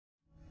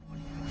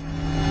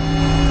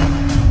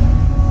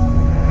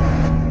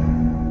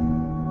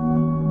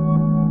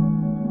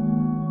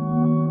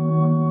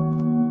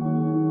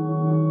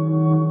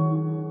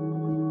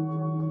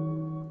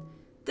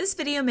This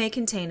video may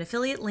contain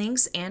affiliate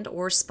links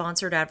and/or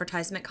sponsored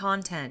advertisement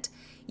content.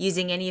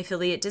 Using any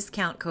affiliate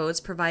discount codes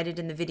provided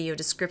in the video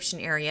description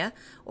area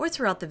or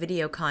throughout the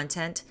video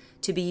content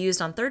to be used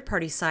on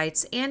third-party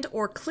sites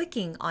and/or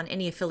clicking on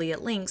any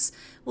affiliate links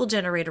will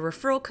generate a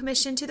referral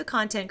commission to the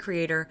content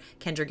creator,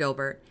 Kendra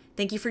Gilbert.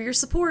 Thank you for your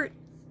support.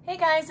 Hey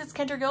guys, it's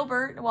Kendra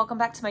Gilbert. Welcome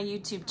back to my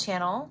YouTube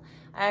channel.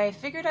 I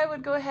figured I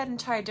would go ahead and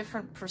try a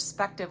different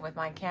perspective with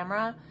my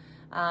camera.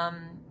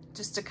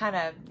 Just to kind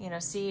of,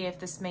 see if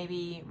this might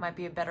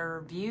be a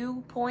better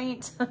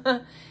viewpoint.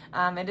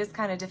 It is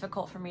kind of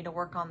difficult for me to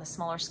work on the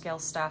smaller scale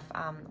stuff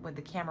with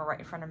the camera right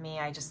in front of me.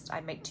 I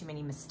make too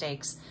many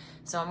mistakes.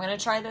 So I'm going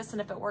to try this, and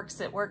if it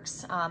works, it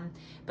works.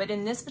 But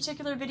in this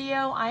particular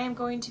video, I am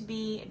going to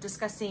be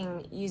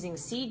discussing using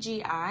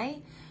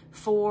CGI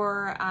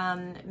for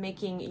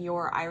making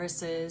your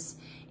irises,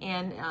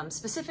 and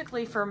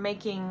specifically for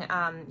making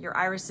your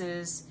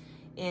irises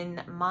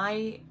in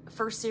my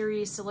first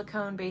series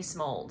silicone base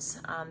molds.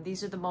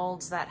 These are the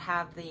molds that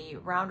have the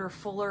rounder,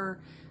 fuller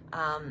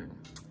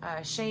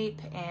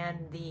shape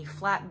and the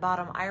flat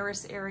bottom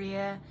iris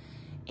area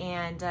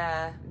and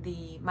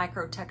the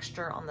micro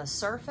texture on the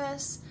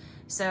surface.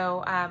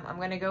 So I'm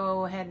going to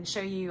go ahead and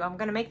show you. I'm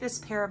going to make this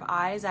pair of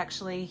eyes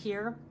actually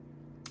here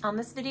on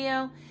this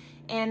video,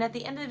 and at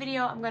the end of the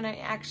video I'm going to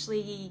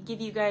actually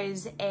give you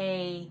guys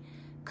a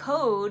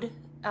code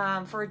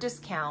for a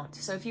discount.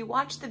 So if you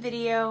watch the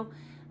video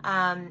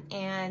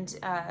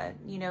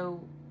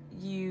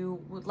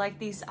you would like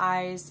these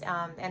eyes,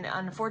 and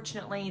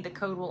unfortunately the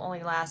code will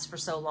only last for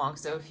so long.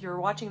 So if you're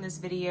watching this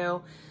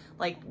video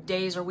like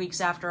days or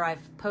weeks after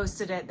I've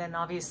posted it, then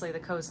obviously the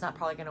code's not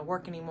probably going to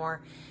work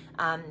anymore.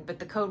 But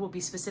the code will be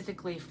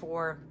specifically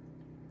for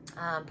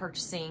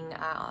purchasing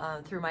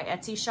through my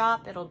Etsy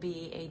shop. It'll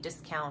be a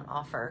discount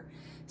offer.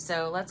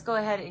 So let's go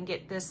ahead and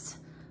get this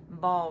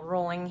ball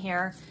rolling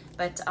here.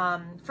 But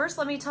first,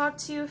 let me talk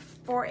to you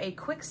for a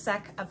quick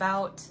sec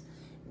about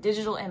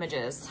digital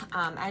images.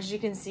 As you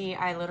can see,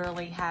 I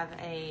literally have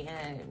a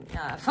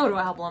photo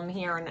album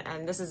here,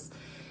 and this is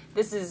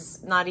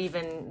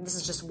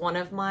just one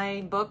of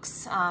my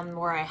books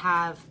where I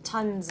have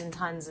tons and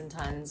tons and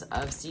tons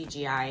of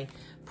CGI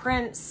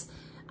prints.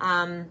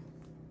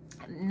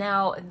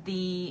 Now,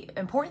 the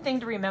important thing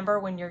to remember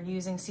when you're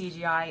using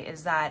CGI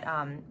is that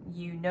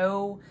you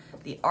know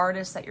the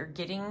artist that you're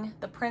getting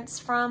the prints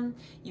from.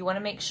 You want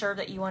to make sure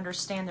that you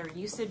understand their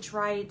usage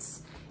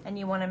rights, and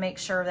you want to make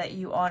sure that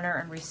you honor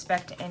and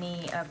respect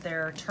any of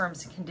their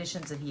terms and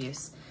conditions of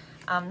use.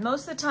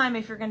 Most of the time,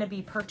 if you're going to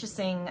be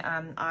purchasing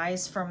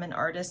eyes from an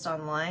artist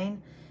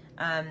online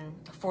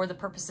for the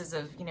purposes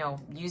of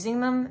using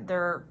them,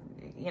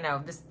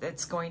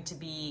 it's going to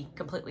be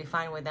completely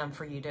fine with them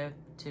for you to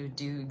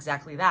do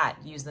exactly that,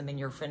 use them in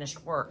your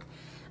finished work.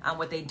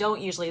 What they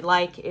don't usually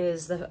like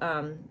is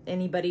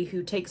anybody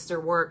who takes their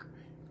work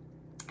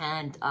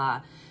and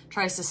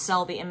tries to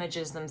sell the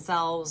images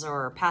themselves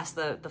or pass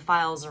the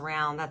files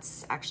around.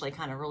 That's actually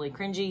kind of really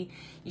cringy.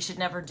 You should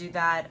never do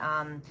that.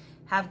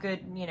 Have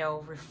good,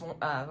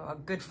 a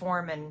good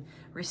form and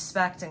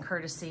respect and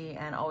courtesy,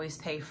 and always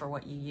pay for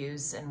what you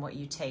use and what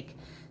you take.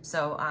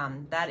 So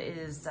that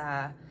is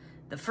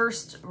the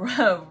first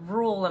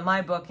rule in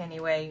my book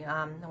anyway.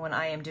 When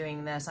I am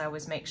doing this, I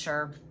always make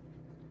sure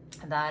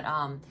that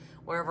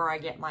wherever I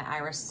get my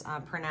iris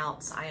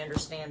printouts, I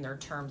understand their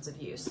terms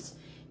of use,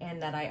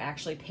 and that I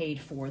actually paid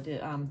for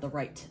the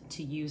right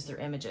to use their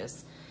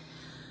images.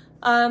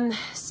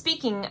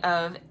 Speaking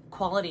of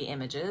quality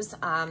images,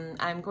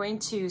 I'm going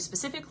to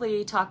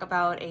specifically talk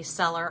about a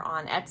seller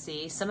on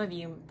Etsy. Some of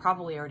you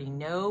probably already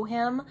know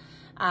him,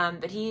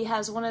 but he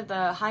has one of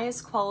the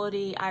highest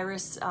quality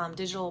iris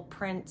digital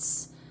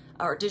prints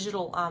or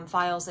digital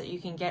files that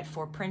you can get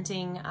for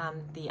printing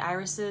the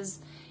irises,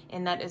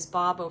 and that is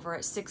Bob over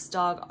at Six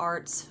Dog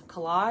Arts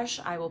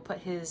Collage. I will put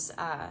his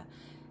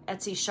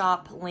Etsy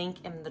shop link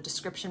in the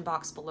description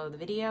box below the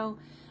video.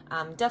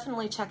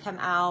 Definitely check him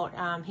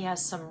out. He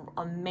has some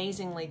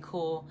amazingly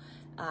cool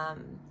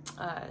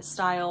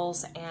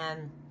styles,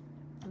 and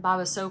Bob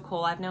is so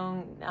cool. I've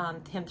known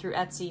him through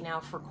Etsy now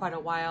for quite a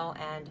while,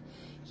 and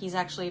he's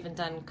actually even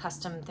done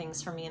custom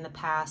things for me in the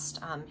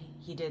past.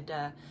 He did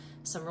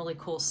some really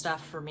cool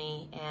stuff for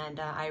me, and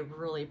I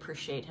really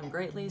appreciate him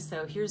greatly.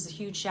 So here's a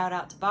huge shout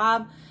out to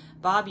Bob.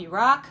 Bob, you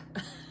rock.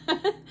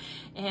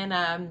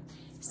 And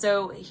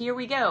so here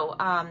we go.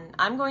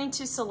 I'm going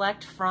to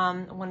select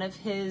from one of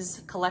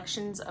his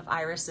collections of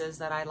irises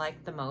that I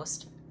like the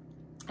most,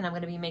 and I'm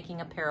going to be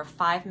making a pair of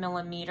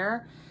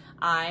 5mm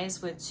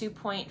eyes with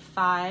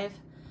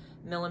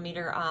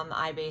 2.5mm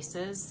eye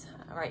bases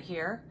right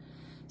here.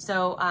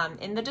 So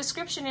in the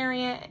description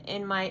area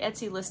in my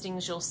Etsy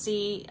listings, you'll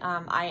see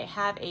I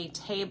have a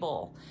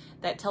table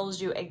that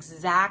tells you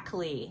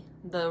exactly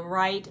the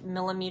right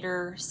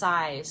millimeter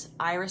size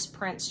iris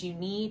prints you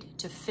need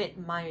to fit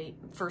my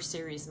first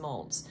series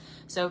molds.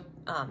 So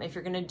if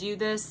you're gonna do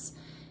this,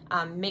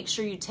 make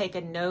sure you take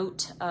a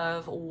note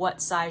of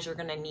what size you're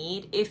gonna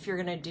need if you're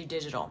gonna do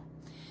digital.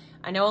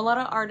 I know a lot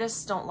of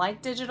artists don't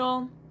like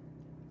digital.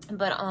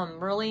 But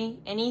really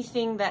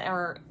anything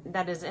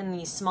that is in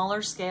these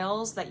smaller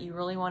scales that you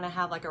really want to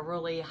have like a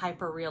really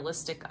hyper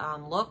realistic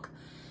look,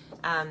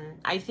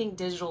 I think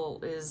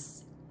digital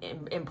is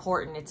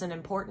important. It's an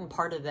important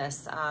part of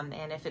this,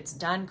 and if it's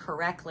done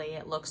correctly,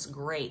 it looks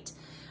great.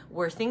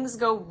 Where things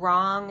go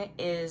wrong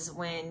is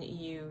when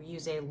you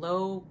use a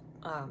low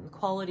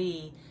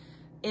quality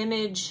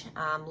image,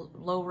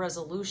 low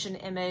resolution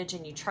image,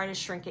 and you try to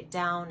shrink it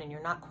down and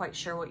you're not quite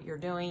sure what you're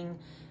doing,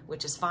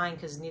 which is fine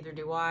because neither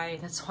do I.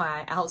 That's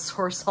why I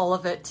outsource all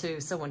of it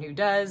to someone who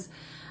does.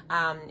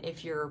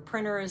 If your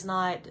printer is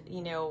not,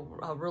 you know,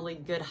 a really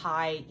good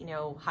high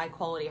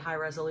quality, high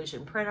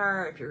resolution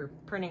printer, if you're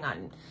printing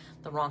on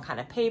the wrong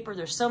kind of paper,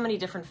 there's so many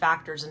different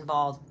factors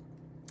involved.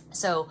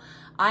 So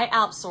I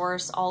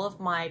outsource all of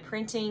my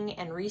printing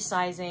and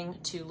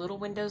resizing to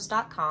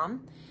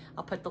littlewindows.com.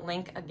 I'll put the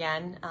link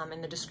again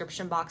in the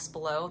description box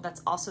below.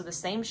 That's also the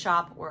same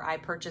shop where I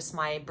purchase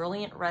my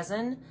Brilliant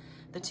Resin,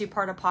 the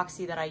two-part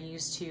epoxy that I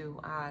use to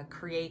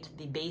create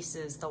the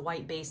bases, the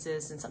white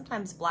bases, and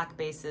sometimes black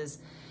bases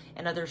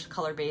and other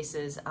color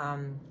bases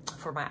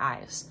for my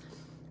eyes.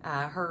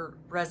 Her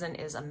resin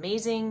is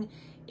amazing.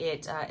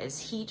 It is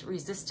heat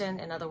resistant.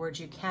 In other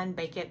words, you can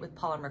bake it with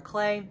polymer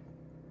clay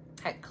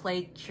at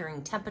clay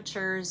curing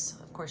temperatures.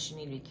 Of course, you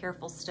need to be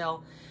careful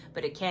still,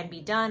 but it can be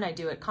done. I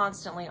do it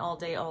constantly all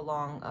day, all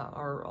long,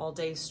 or all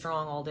day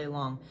strong, all day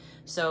long.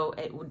 So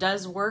it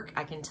does work.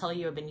 I can tell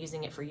you I've been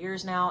using it for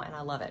years now and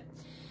I love it.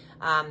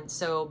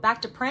 So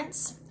back to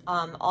prints.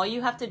 All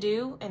you have to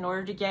do in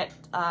order to get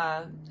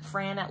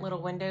Fran at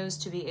Little Windows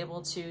to be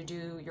able to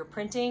do your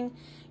printing,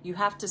 you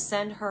have to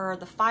send her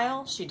the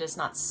file. She does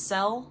not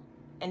sell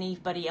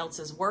anybody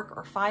else's work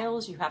or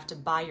files. You have to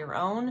buy your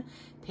own,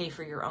 pay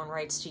for your own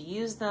rights to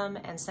use them,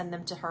 and send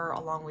them to her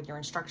along with your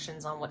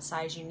instructions on what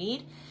size you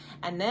need.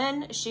 And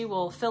then she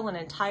will fill an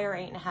entire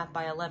 8.5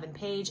 by 11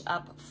 page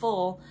up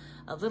full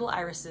of little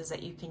irises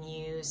that you can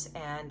use,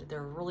 and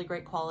they're really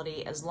great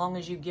quality. As long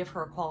as you give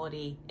her a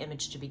quality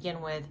image to begin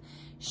with,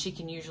 she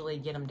can usually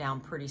get them down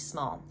pretty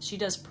small. She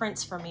does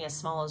prints for me as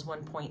small as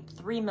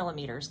 1.3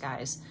 millimeters,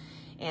 guys,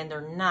 and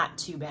they're not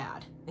too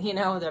bad. You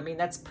know, I mean,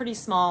 that's pretty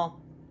small,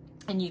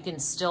 and you can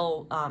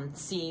still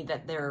see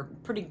that they're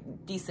pretty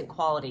decent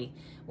quality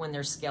when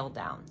they're scaled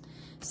down.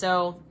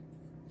 So,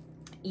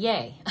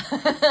 yay.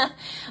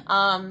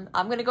 I'm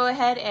gonna go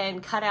ahead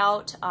and cut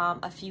out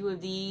a few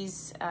of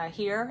these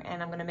here,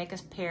 and I'm gonna make a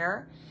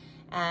pair.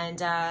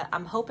 And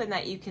I'm hoping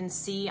that you can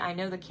see. I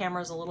know the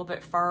camera's a little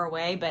bit far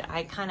away, but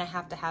I kind of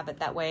have to have it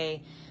that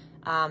way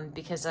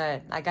because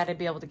I gotta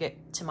be able to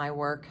get to my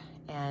work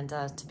and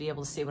to be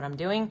able to see what I'm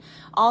doing.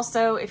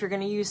 Also, if you're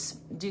gonna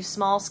do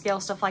small scale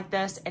stuff like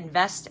this,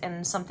 invest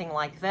in something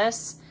like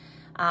this.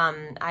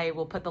 I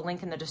will put the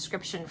link in the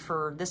description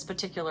for this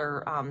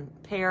particular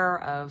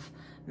pair of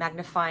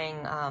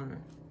magnifying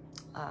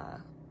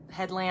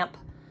headlamp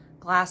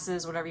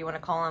glasses, whatever you want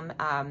to call them.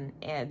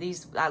 And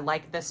these, I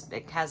like this.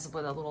 It has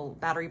with a little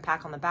battery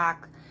pack on the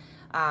back.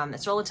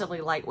 It's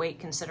relatively lightweight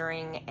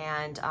considering,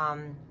 and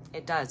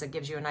it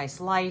gives you a nice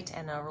light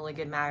and a really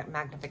good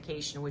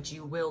magnification, which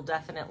you will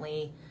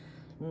definitely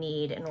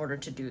need in order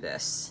to do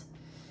this.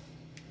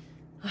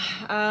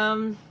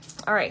 All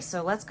right,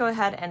 so let's go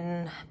ahead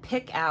and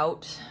pick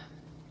out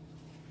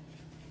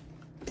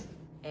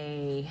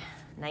a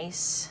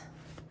nice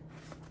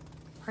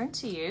print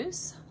to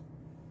use.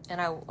 And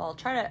I'll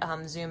try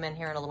to zoom in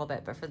here in a little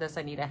bit, but for this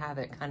I need to have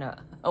it kind of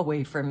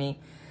away from me.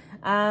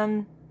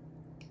 All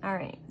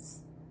right,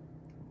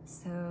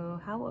 so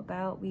how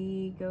about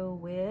we go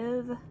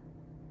with,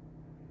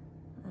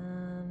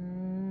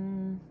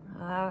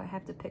 I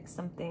have to pick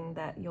something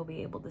that you'll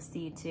be able to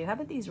see too. How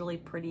about these really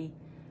pretty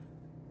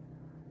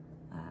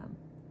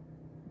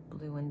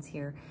blue ones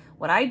here?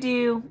 What I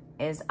do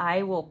is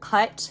I will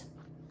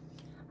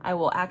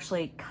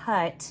actually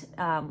cut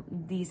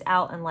these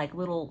out in like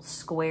little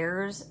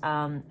squares.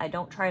 I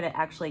don't try to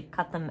actually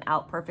cut them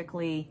out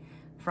perfectly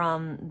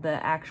from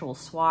the actual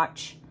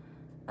swatch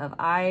of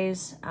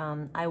eyes.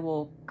 I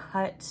will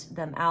cut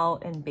them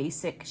out in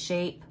basic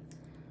shape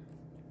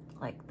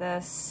like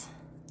this,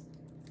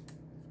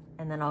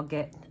 and then I'll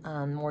get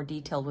more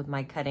detailed with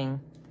my cutting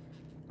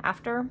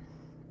after.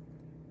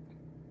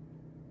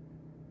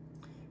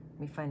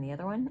 Let me find the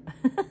other one.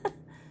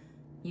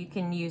 You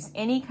can use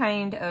any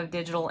kind of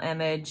digital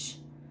image.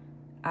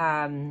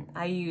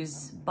 I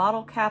use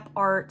bottle cap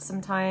art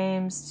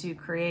sometimes to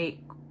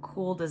create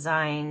cool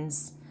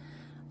designs.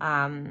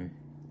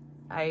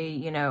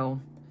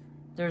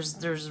 There's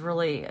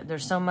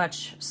so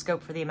much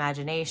scope for the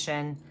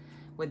imagination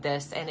with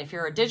this. And if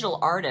you're a digital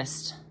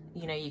artist,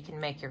 you know, you can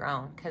make your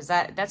own, because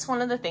that's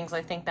one of the things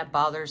I think that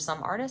bothers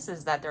some artists,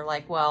 is that they're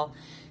like, well,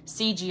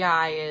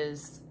 CGI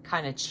is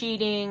kind of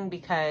cheating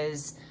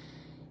because,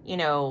 you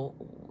know,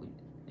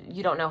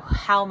 you don't know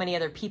how many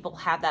other people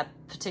have that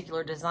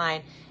particular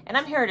design. And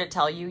I'm here to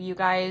tell you, you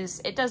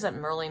guys, it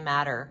doesn't really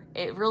matter.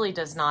 It really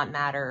does not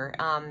matter,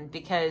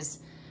 because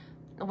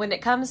when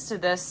it comes to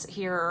this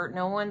here,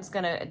 no one's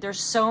gonna, there's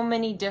so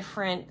many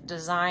different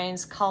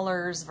designs,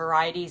 colors,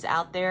 varieties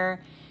out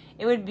there.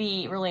 it would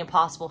be really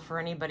impossible for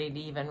anybody to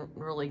even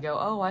really go,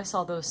 oh, I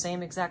saw those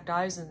same exact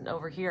eyes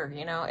over here.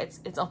 You know,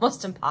 it's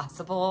almost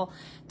impossible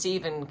to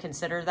even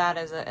consider that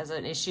as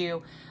an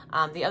issue.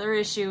 The other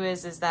issue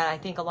is that I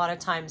think a lot of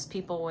times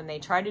people, when they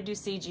try to do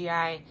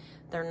CGI,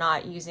 they're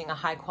not using a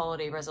high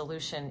quality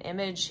resolution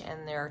image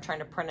and they're trying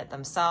to print it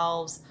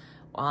themselves.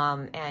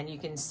 And you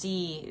can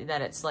see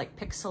that it's like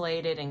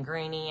pixelated and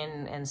grainy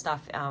and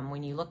stuff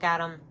when you look at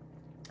them.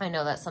 I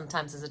know that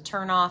sometimes is a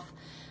turnoff.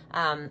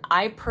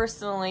 I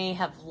personally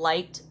have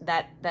liked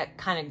that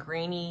kind of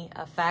grainy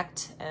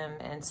effect,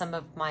 and some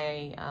of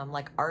my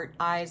like art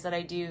eyes that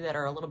I do that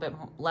are a little bit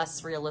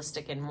less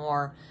realistic and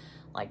more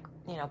like,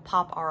 you know,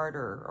 pop art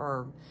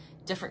or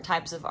different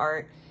types of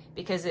art,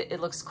 because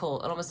it looks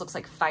cool. It almost looks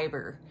like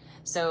fiber.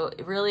 So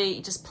really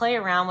just play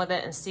around with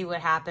it and see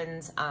what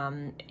happens,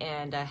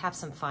 and have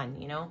some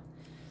fun, you know?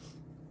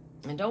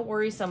 And don't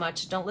worry so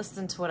much. Don't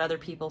listen to what other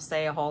people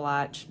say a whole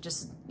lot.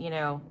 Just, you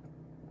know,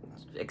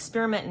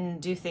 experiment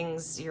and do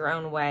things your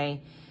own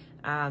way.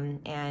 A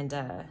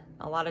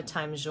lot of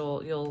times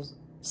you'll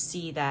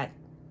see that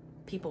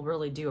people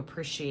really do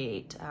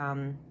appreciate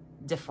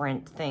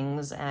different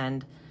things.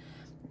 And,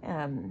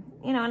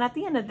 you know, and at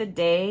the end of the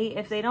day,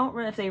 if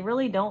they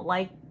really don't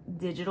like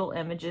digital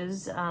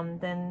images,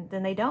 then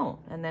they don't.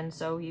 And then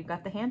so you've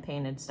got the hand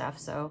painted stuff.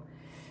 So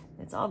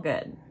it's all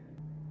good.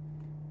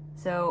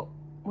 So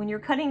when you're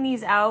cutting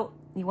these out,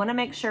 you want to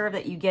make sure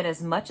that you get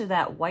as much of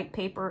that white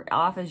paper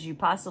off as you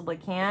possibly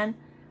can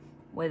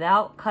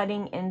without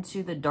cutting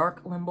into the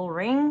dark limbal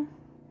ring.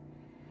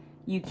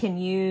 You can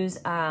use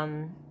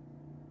one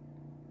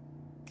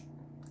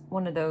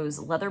of those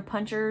leather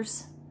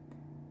punchers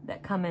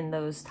that come in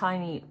those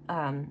tiny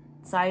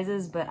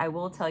sizes, but I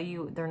will tell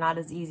you, they're not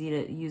as easy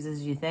to use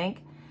as you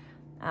think.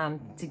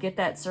 To get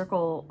that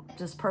circle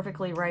just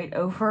perfectly right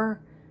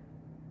over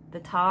the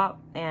top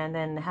and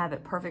then have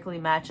it perfectly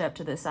match up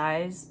to the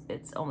size,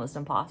 it's almost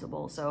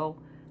impossible. So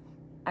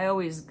I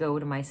always go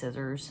to my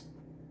scissors.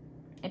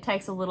 It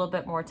takes a little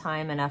bit more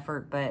time and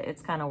effort, but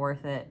it's kind of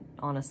worth it,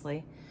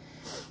 honestly.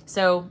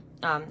 So,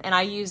 and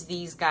I use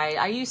these guys,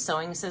 I use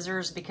sewing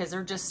scissors because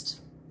they're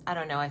just, I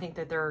don't know, I think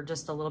that they're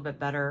just a little bit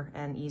better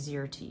and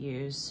easier to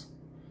use.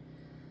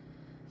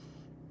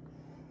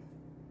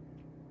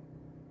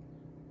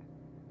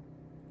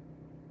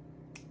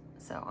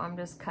 So I'm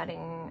just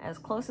cutting as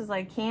close as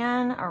I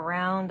can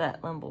around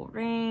that limbal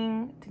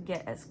ring to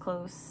get as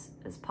close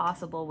as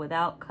possible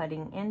without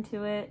cutting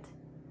into it.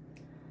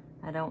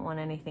 I don't want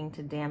anything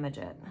to damage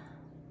it.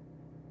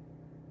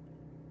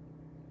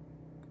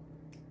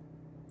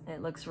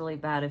 It looks really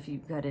bad if you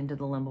cut into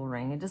the limbal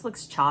ring. It just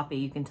looks choppy.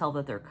 You can tell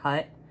that they're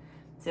cut.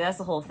 See, that's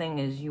the whole thing,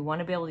 is you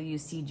want to be able to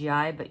use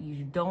CGI, but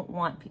you don't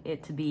want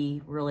it to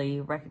be really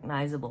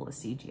recognizable as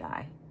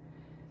CGI.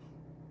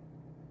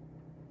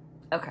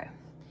 Okay.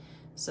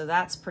 So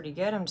that's pretty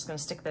good. I'm just going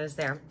to stick those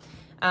there.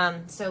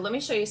 So let me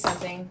show you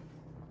something.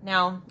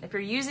 Now, if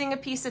you're using a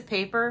piece of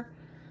paper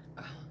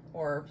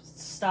or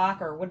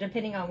stock, or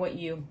depending on what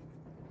you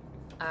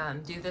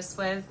do this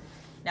with.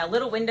 Now,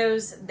 Little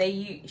Windows,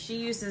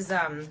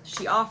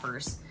 she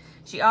offers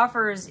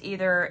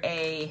either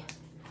a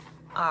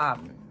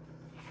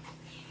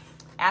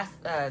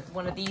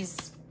one of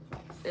these.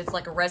 It's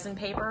like a resin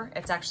paper.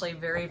 It's actually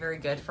very, very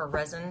good for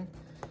resin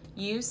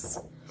use.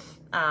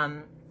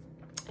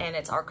 And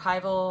it's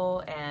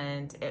archival,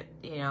 and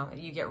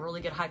you get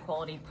really good high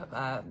quality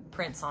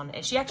prints on it.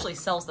 And she actually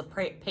sells the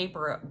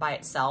paper by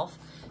itself,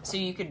 so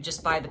you could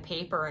just buy the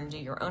paper and do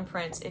your own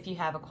prints if you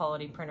have a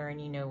quality printer and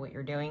you know what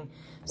you're doing.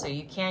 So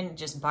you can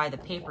just buy the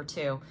paper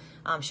too.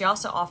 She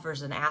also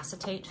offers an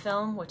acetate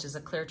film, which is a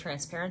clear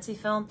transparency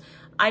film.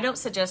 I don't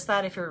suggest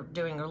that if you're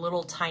doing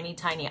little tiny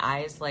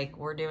eyes like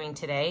we're doing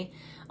today,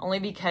 only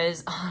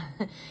because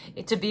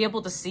to be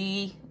able to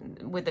see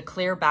with the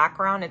clear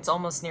background, it's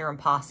almost near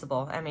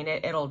impossible. I mean,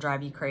 it'll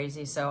drive you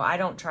crazy. So I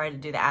don't try to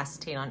do the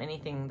acetate on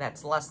anything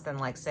that's less than,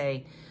 like,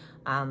 say,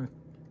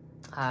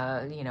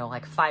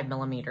 like 5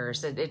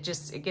 millimeters. It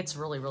gets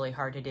really, really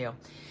hard to do.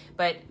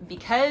 But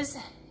because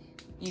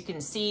you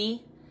can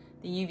see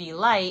the UV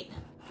light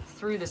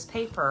through this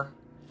paper,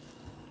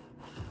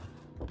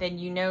 then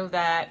you know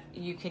that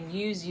you can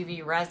use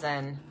UV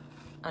resin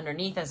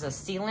underneath as a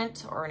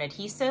sealant or an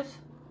adhesive.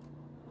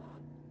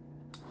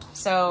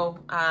 So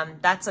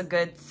that's a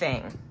good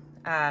thing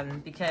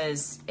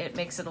because it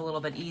makes it a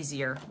little bit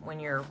easier when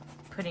you're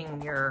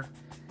putting your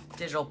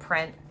digital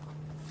print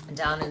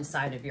down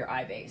inside of your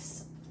eye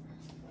base.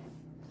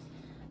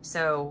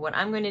 So what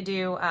I'm going to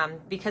do,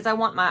 because I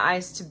want my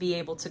eyes to be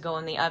able to go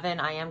in the oven,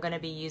 I am going to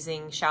be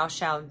using Xiao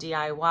Xiao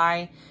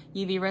DIY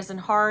UV Resin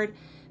Hard.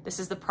 This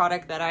is the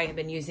product that I have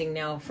been using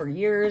now for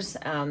years,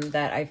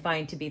 that I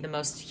find to be the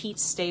most heat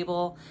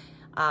stable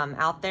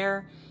out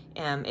there.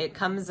 It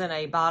comes in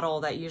a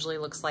bottle that usually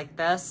looks like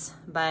this,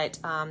 but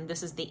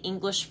this is the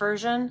English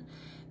version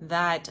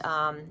that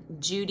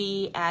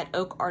Judy at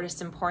Oak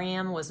Artist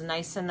Emporium was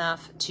nice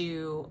enough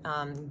to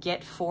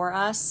get for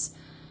us.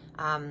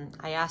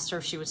 I asked her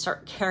if she would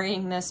start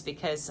carrying this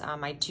because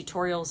my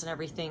tutorials and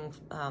everything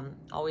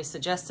always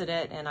suggested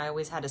it, and I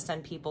always had to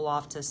send people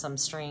off to some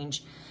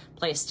strange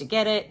place to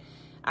get it.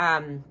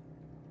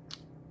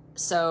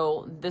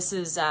 So this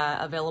is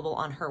available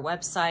on her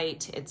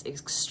website. It's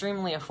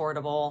extremely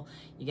affordable.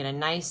 You get a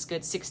nice,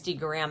 good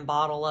 60-gram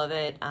bottle of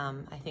it,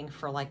 I think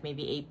for like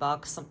maybe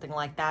 $8, something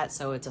like that.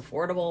 So it's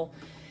affordable,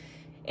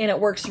 and it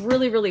works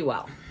really, really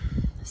well.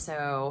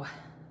 So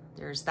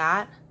there's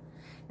that.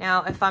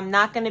 Now, if I'm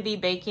not going to be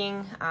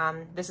baking,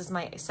 this is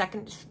my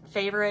second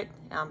favorite.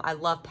 I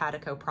love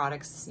Patico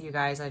products, you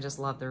guys. I just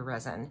love their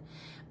resin.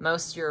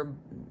 Most your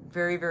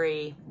very,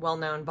 very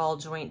well-known ball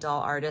joint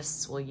doll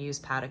artists will use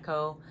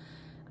Patico.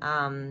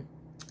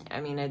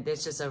 I mean,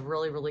 it's just a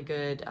really, really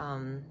good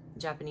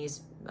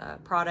Japanese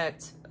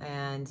product,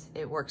 and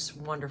it works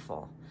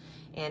wonderful.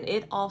 And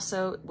it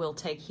also will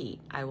take heat.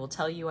 I will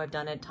tell you, I've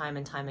done it time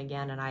and time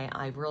again, and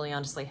I really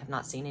honestly have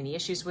not seen any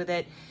issues with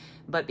it.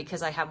 But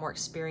because I have more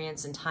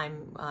experience and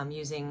time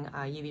using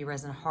UV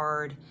resin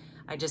hard,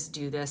 I just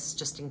do this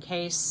just in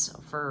case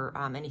for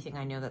anything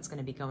I know that's going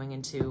to be going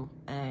into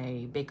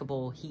a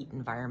bakeable heat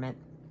environment.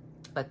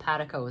 But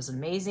Patico is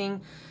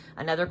amazing.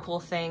 Another cool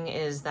thing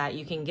is that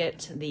you can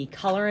get the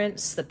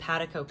colorants, the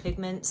Patico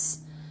pigments,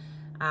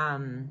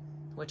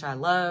 which I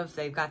love.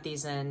 They've got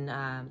these in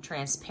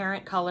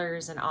transparent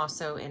colors and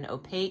also in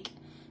opaque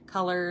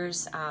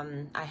colors.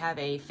 I have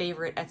a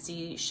favorite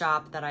Etsy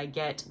shop that I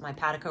get my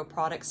Patico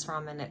products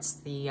from, and it's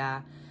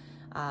the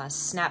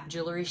Snap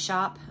Jewelry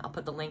Shop. I'll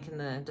put the link in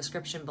the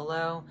description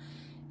below.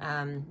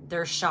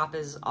 Their shop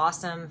is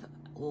awesome,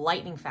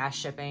 lightning fast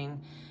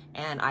shipping,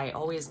 and I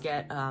always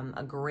get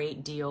a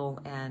great deal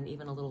and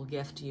even a little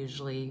gift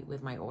usually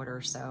with my order.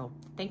 So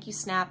thank you,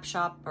 Snap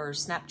Shop or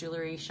Snap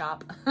Jewelry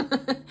Shop.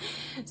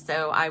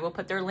 So I will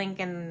put their link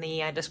in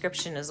the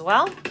description as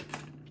well.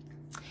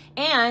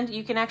 And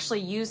you can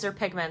actually use their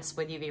pigments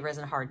with UV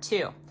resin hard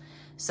too.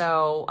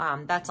 So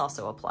that's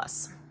also a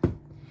plus.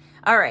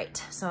 All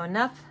right, so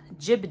enough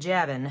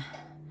jib-jabbing.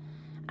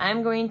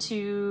 I'm going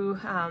to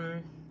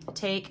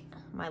take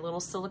my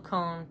little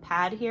silicone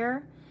pad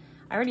here.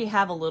 I already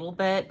have a little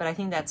bit, but I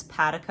think that's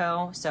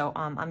Patico. So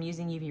I'm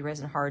using UV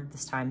resin hard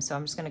this time. So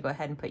I'm just gonna go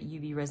ahead and put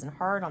UV resin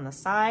hard on the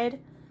side.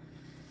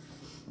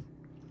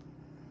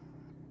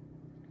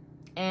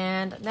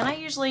 And then I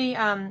usually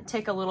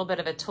take a little bit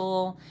of a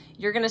tool.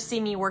 You're gonna see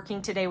me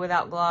working today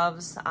without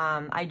gloves.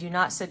 I do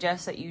not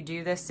suggest that you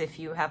do this if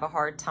you have a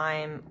hard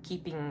time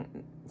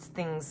keeping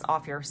things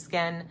off your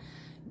skin.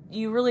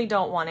 You really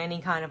don't want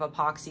any kind of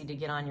epoxy to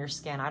get on your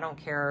skin. I don't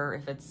care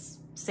if it's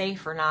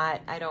safe or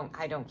not. I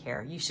don't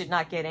care. You should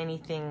not get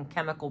anything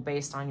chemical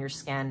based on your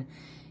skin.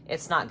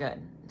 It's not good.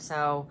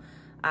 So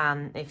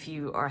if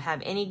you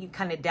have any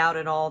kind of doubt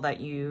at all that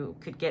you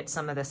could get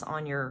some of this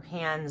on your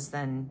hands,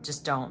 then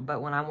just don't.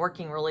 But when I'm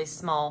working really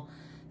small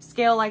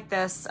scale like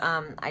this,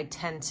 I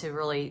tend to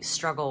really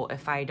struggle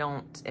if I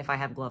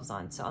have gloves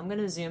on. So I'm going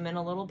to zoom in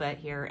a little bit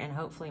here, and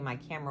hopefully my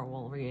camera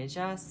will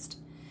readjust.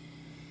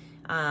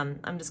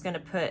 I'm just going to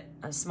put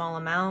a small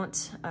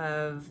amount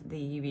of the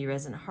UV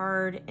resin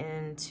hard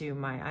into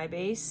my eye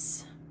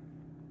base.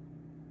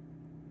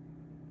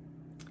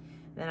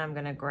 Then I'm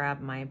going to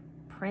grab my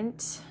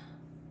print,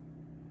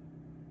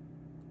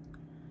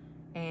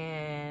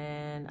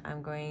 and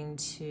I'm going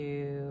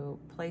to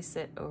place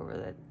it over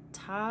the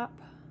top.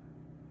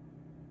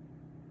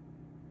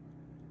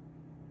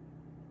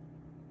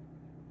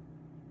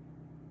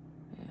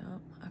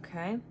 Yeah,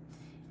 okay.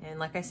 And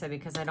like I said,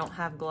 because I don't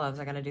have gloves,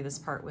 I gotta do this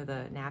part with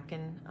a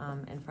napkin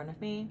in front of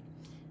me.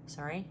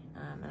 Sorry,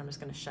 and I'm just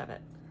gonna shove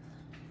it.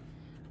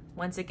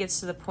 Once it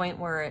gets to the point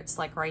where it's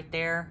like right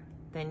there,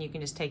 then you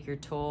can just take your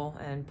tool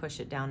and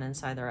push it down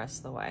inside the rest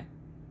of the way.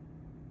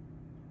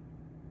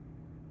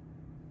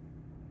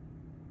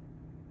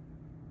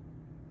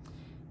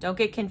 Don't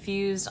get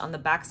confused. On the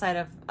back side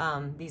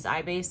of these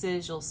eye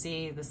bases, you'll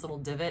see this little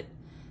divot.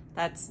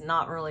 That's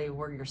not really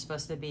where you're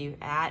supposed to be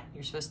at.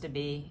 You're supposed to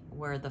be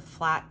where the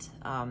flat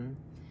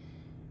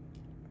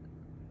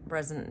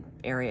resin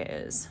area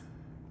is.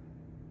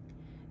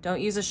 Don't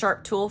use a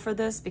sharp tool for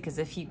this, because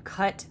if you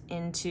cut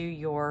into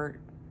your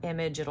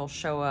image, it'll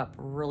show up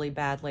really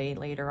badly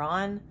later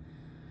on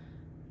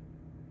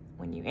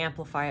when you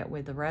amplify it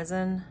with the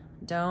resin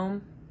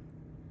dome.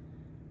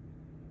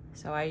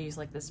 So I use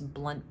like this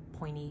blunt,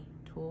 pointy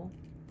tool.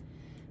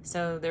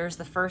 So there's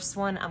the first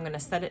one. I'm gonna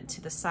set it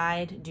to the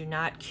side. Do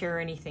not cure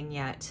anything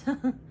yet.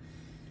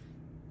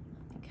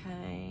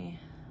 Okay.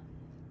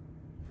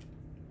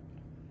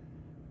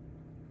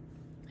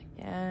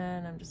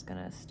 Again, I'm just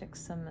gonna stick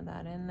some of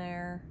that in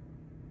there.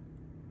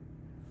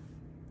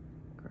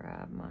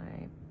 Grab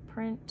my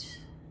print,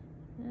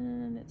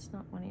 and it's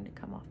not wanting to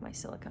come off my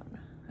silicone.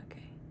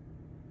 Okay.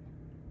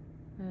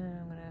 And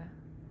I'm gonna,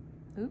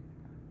 oop.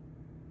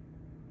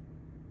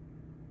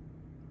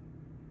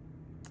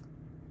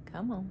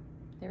 Come on,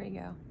 there we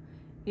go.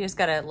 You just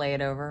gotta lay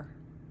it over.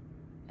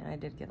 And I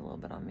did get a little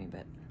bit on me,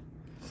 but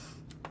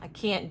I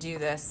can't do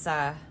this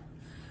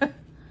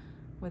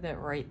with it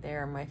right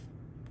there in my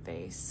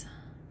face.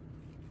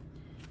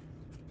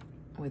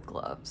 with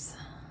gloves.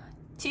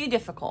 Too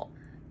difficult.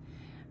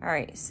 All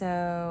right,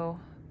 so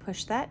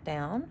push that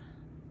down.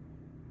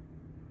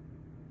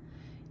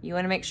 You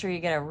want to make sure you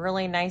get a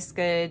really nice,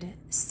 good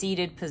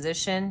seated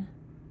position,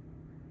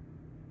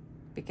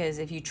 because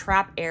if you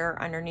trap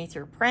air underneath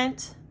your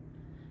print,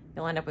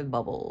 you'll end up with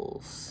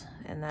bubbles,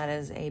 and that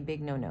is a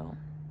big no-no.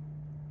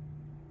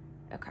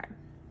 Okay,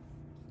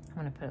 I'm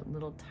gonna put a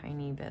little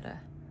tiny bit of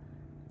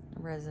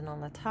resin on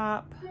the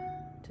top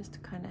just to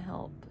kind of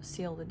help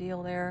seal the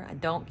deal there. I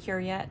don't cure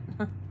yet.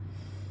 I'm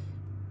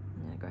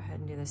gonna go ahead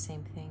and do the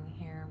same thing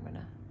here. I'm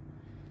gonna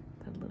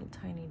put a little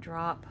tiny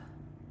drop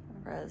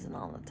of resin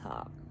on the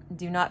top.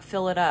 Do not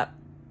fill it up,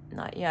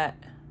 not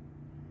yet.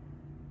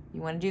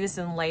 You want to do this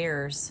in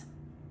layers.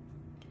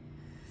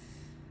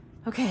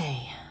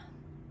 Okay.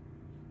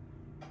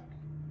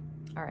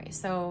 All right,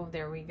 so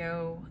there we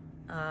go.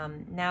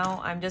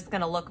 Now I'm just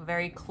gonna look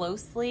very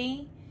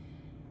closely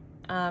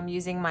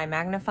using my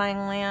magnifying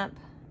lamp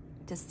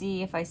to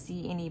see if I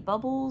see any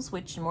bubbles,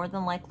 which more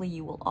than likely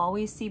you will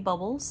always see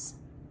bubbles.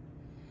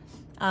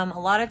 A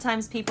lot of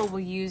times people will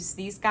use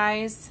these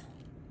guys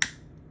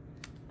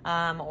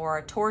or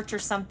a torch or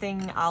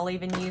something. I'll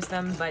even use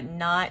them, but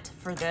not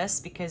for this,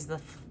 because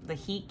the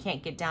heat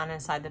can't get down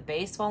inside the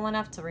base well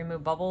enough to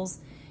remove bubbles,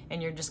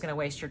 and you're just gonna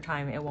waste your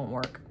time. It won't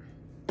work.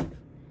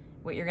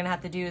 What you're gonna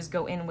have to do is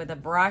go in with a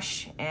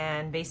brush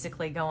and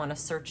basically go on a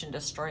search and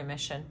destroy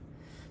mission.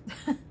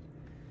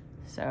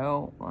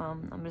 So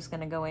I'm just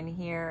gonna go in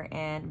here,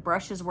 and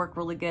brushes work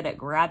really good at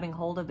grabbing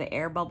hold of the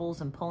air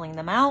bubbles and pulling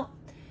them out.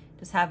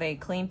 Just have a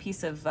clean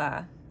piece of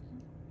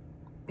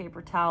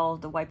paper towel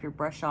to wipe your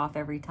brush off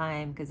every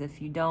time, because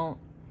if you don't,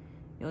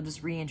 you'll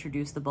just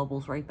reintroduce the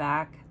bubbles right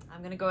back.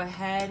 I'm gonna go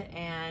ahead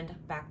and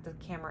back the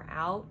camera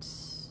out.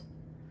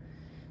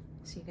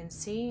 So you can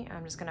see,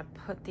 I'm just gonna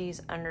put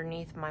these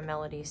underneath my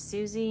Melody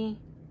Susie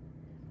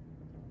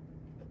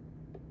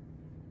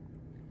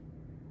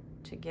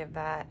to give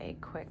that a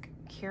quick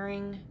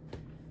curing.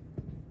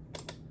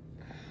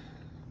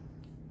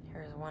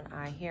 Here's one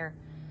eye here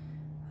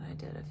that I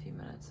did a few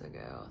minutes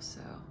ago, so.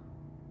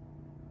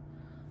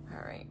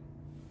 All right.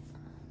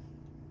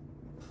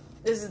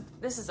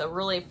 This is a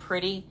really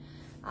pretty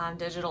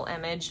digital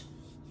image.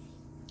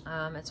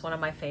 It's one of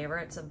my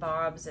favorites of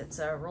Bob's. It's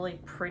a really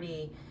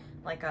pretty,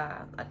 like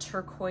a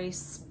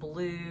turquoise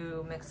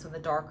blue mixed with a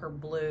darker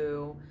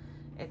blue.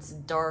 It's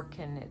dark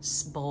and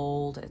it's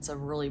bold. It's a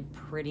really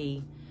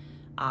pretty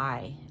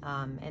eye,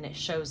 and it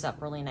shows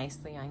up really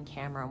nicely on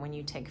camera when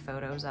you take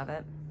photos of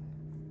it.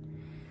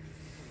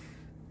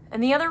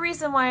 And the other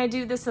reason why I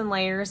do this in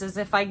layers is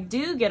if I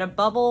do get a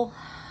bubble,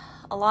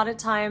 a lot of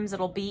times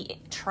it'll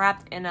be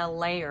trapped in a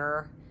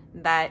layer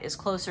that is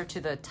closer to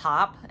the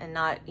top, and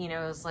not, you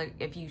know, it's like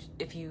if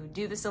you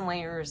do this in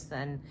layers,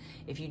 then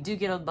if you do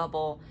get a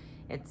bubble,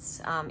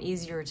 it's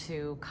easier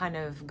to kind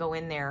of go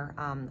in there.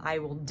 I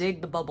will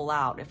dig the bubble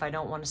out if I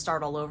don't want to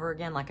start all over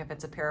again. Like if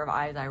it's a pair of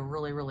eyes I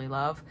really, really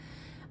love,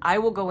 I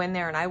will go in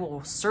there and I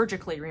will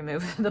surgically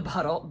remove the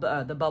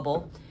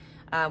bubble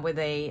with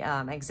a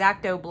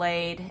X-Acto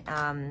blade,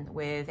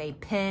 with a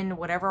pin,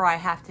 whatever I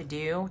have to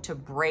do to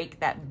break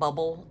that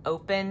bubble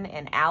open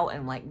and out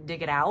and like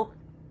dig it out.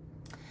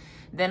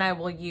 Then I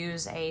will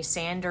use a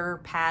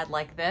sander pad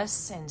like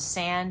this and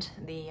sand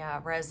the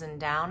resin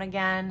down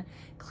again,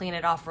 clean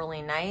it off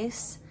really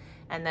nice,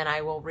 and then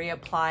I will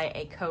reapply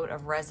a coat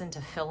of resin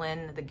to fill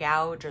in the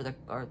gouge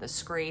or the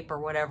scrape or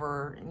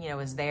whatever, you know,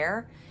 is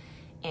there,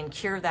 and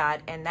cure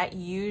that, and that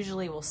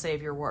usually will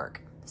save your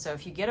work. So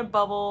if you get a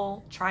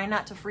bubble, try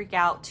not to freak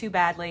out too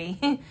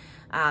badly.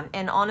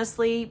 And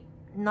honestly,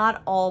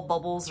 not all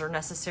bubbles are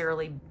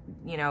necessarily,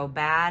 you know,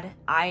 bad.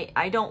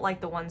 I don't like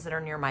the ones that are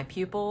near my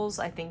pupils.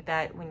 I think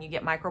that when you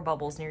get micro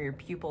bubbles near your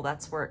pupil,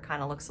 that's where it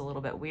kind of looks a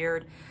little bit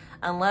weird.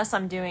 Unless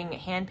I'm doing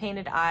hand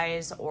painted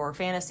eyes or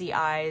fantasy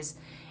eyes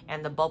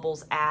and the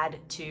bubbles add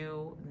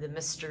to the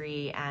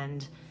mystery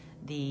and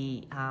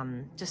the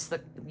just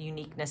the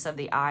uniqueness of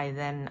the eye,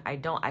 then I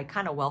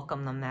kind of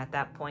welcome them at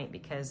that point,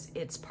 because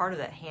it's part of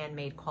that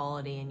handmade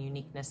quality and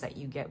uniqueness that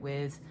you get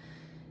with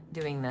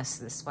doing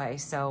this way.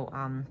 So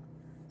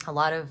a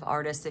lot of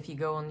artists, if you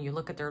go and you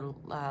look at their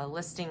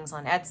listings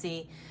on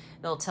Etsy,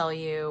 they'll tell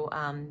you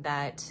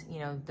that, you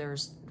know,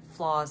 there's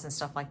flaws and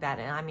stuff like that.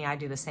 And I mean, I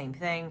do the same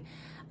thing.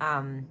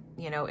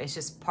 You know, it's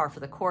just par for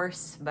the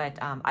course, but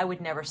I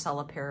would never sell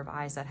a pair of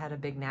eyes that had a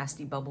big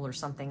nasty bubble or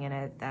something in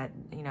it that,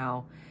 you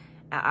know,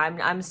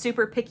 I'm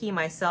super picky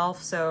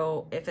myself.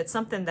 So if it's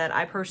something that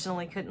I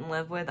personally couldn't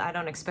live with, I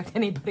don't expect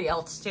anybody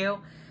else to.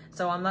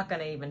 So I'm not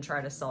going to even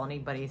try to sell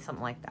anybody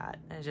something like that.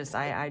 It's just,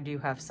 I do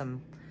have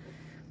some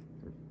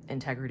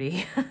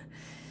integrity.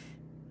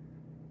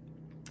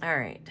 All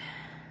right.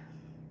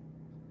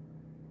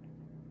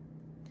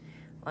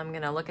 I'm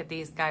going to look at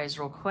these guys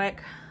real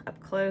quick up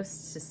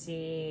close to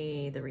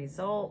see the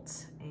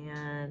result.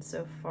 And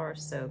so far,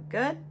 so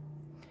good.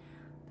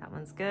 That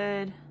one's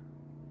good.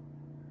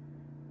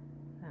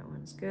 That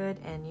one's good.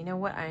 And you know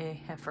what?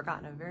 I have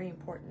forgotten a very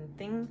important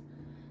thing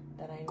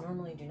that I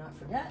normally do not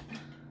forget.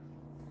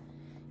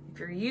 If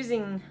you're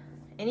using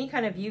any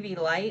kind of UV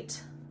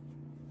light,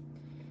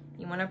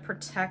 You want to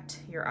protect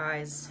your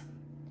eyes.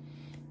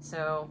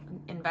 So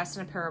invest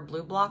in a pair of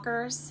blue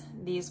blockers.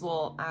 These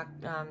will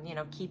act, you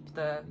know, keep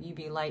the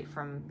UV light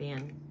from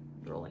being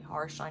really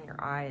harsh on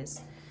your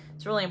eyes.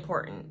 It's really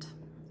important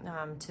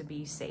to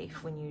be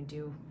safe when you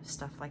do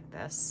stuff like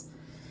this.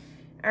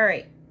 All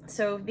right,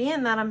 so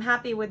being that I'm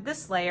happy with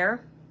this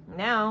layer,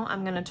 now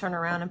I'm gonna turn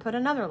around and put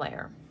another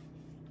layer.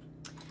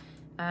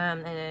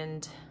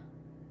 And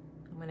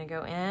I'm gonna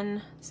go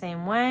in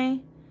same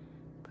way,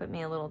 put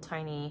me a little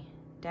tiny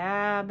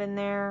dab in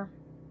there.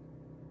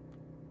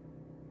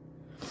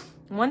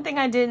 One thing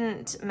I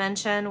didn't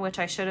mention, which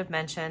I should have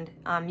mentioned,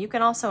 you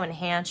can also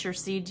enhance your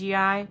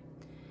CGI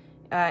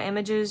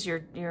images,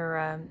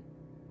 your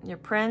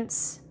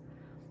prints.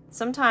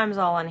 Sometimes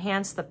I'll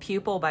enhance the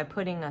pupil by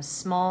putting a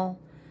small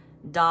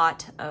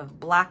dot of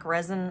black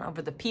resin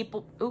over the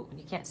pupil. Ooh,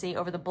 you can't see,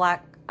 over the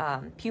black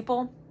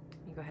pupil.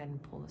 Let me go ahead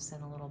and pull this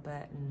in a little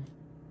bit and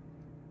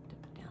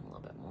dip it down a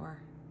little bit more.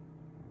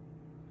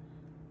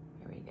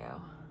 Here we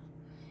go.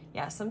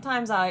 Yeah,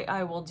 sometimes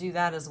I will do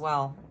that as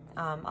well.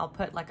 I'll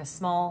put like a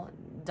small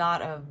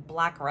dot of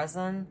black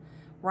resin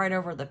right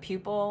over the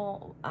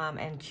pupil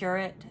and cure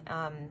it.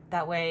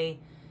 That way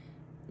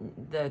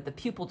the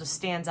pupil just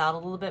stands out a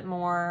little bit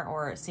more,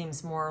 or it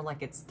seems more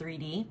like it's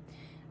 3D.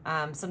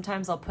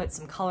 Sometimes I'll put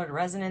some colored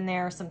resin in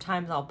there.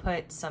 Sometimes I'll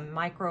put some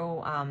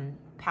micro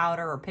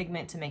powder or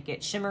pigment to make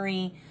it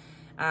shimmery.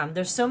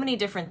 There's so many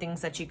different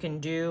things that you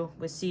can do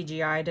with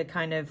CGI to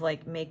kind of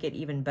like make it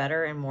even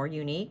better and more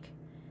unique.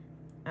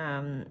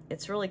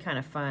 It's really kind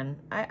of fun.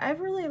 I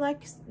really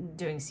like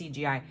doing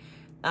CGI.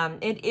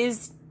 It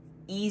is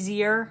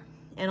easier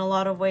in a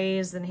lot of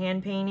ways than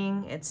hand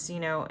painting. It's, you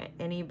know,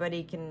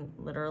 anybody can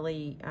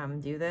literally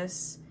do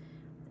this.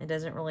 It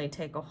doesn't really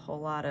take a whole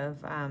lot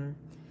of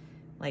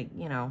like,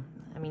 you know,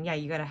 I mean, yeah,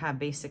 you got to have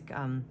basic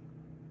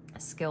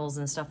skills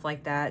and stuff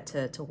like that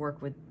to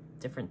work with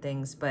different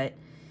things, but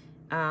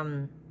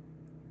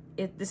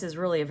this is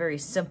really a very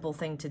simple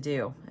thing to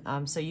do.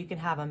 So you can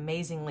have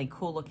amazingly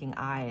cool looking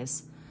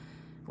eyes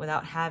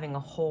without having a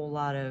whole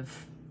lot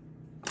of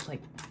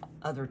like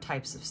other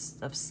types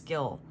of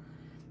skill.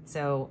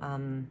 So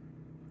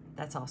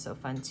that's also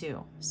fun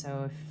too.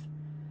 So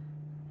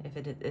if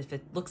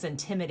it looks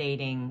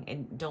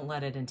intimidating, don't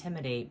let it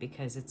intimidate,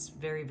 because it's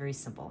very, very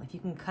simple. If you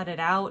can cut it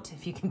out,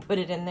 if you can put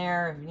it in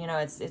there, you know,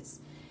 it's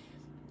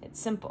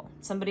simple.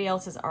 Somebody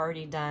else has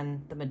already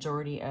done the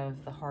majority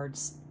of the hard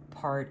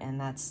part, and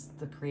that's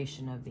the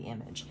creation of the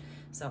image.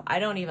 So I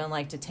don't even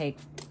like to take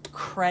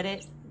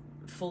credit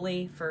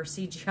fully for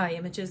CGI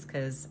images,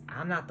 because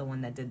I'm not the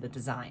one that did the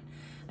design.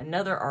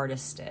 Another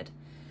artist did.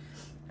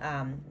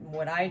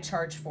 What I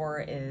charge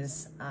for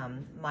is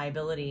my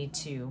ability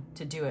to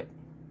do it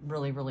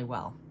really, really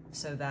well,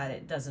 so that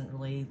it doesn't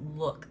really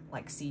look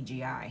like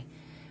CGI.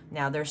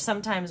 Now, there's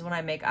sometimes when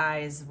I make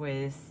eyes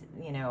with,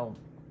 you know,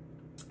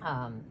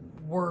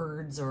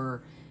 words,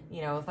 or,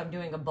 you know, if I'm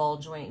doing a ball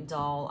joint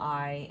doll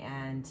eye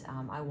and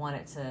I want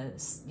it to,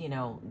 you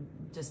know,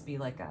 just be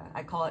like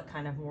I call it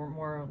kind of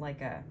more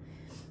like an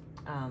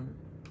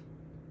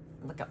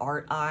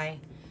art eye,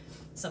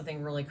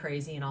 something really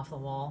crazy and off the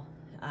wall.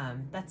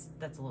 That's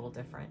a little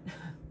different.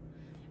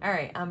 All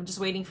right, I'm just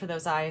waiting for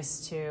those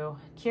eyes to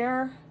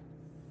cure.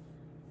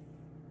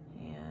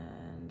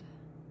 And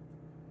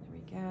there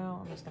we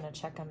go. I'm just gonna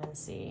check them and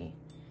see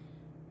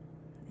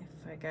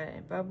if I got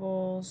any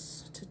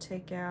bubbles to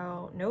take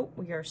out. Nope,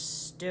 we are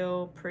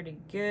still pretty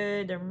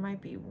good. There might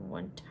be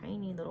one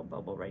tiny little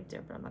bubble right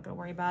there, but I'm not gonna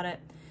worry about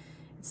it.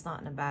 It's not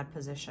in a bad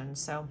position.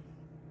 So,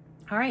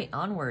 all right,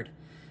 onward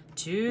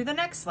to the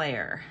next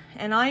layer.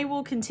 And I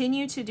will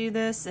continue to do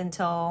this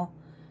until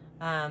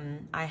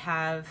I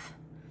have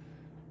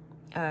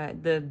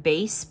the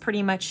base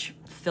pretty much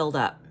filled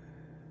up.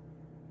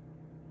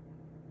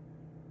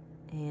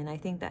 And I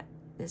think that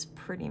is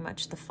pretty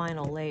much the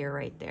final layer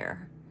right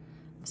there.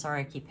 I'm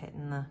sorry I keep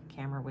hitting the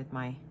camera with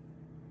my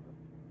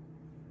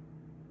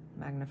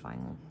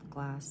magnifying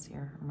glass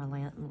here, or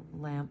my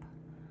lamp.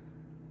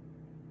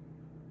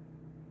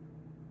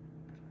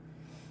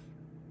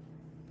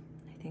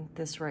 I think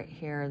this right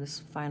here, this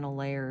final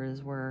layer,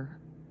 is where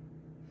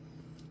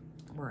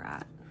we're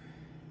at.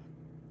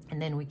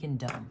 And then we can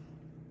dome.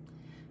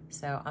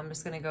 So I'm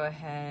just gonna go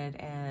ahead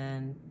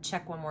and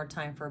check one more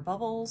time for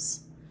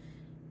bubbles.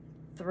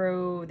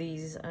 Throw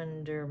these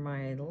under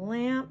my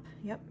lamp.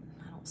 Yep,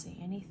 I don't see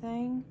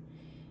anything.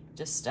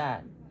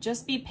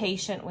 Just be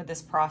patient with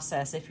this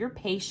process. If you're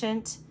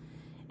patient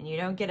and you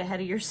don't get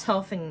ahead of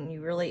yourself, and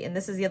you really, and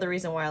this is the other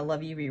reason why I love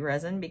UV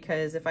resin,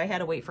 because if I had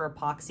to wait for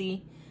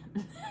epoxy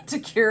to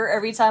cure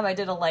every time I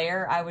did a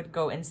layer, I would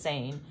go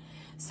insane.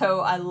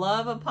 So I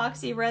love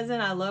epoxy resin,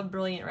 I love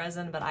brilliant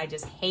resin, but I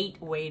just hate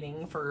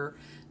waiting for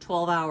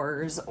 12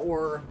 hours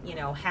or, you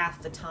know,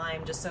 half the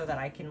time just so that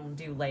I can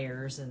do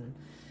layers. And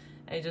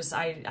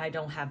I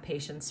don't have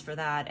patience for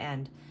that.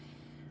 And,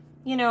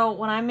 you know,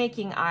 when I'm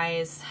making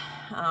eyes,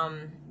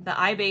 the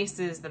eye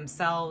bases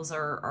themselves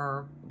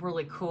are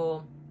really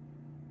cool.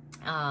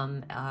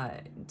 You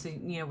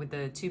know, with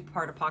the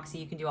 2-part epoxy,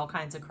 you can do all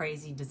kinds of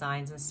crazy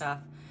designs and stuff.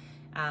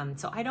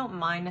 So I don't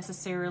mind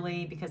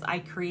necessarily, because I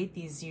create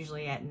these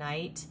usually at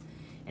night,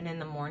 and in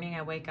the morning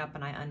I wake up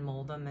and I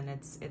unmold them, and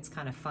it's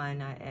kind of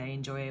fun. I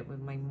enjoy it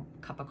with my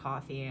cup of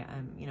coffee,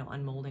 you know,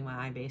 unmolding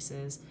my eye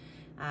bases.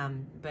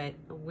 But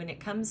when it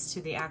comes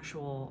to the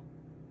actual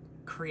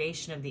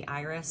creation of the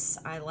iris,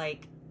 I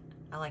like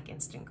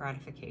instant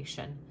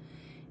gratification,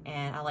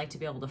 and I like to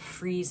be able to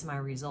freeze my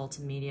results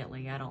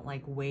immediately. I don't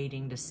like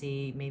waiting to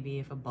see maybe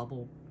if a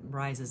bubble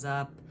rises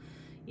up,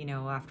 you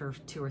know, after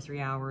 2 or 3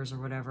 hours or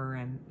whatever.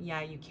 And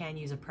yeah, you can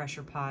use a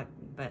pressure pot,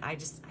 but I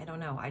don't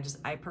know.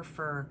 I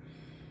prefer,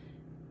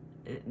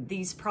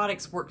 these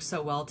products work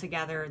so well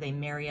together. They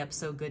marry up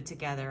so good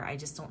together. I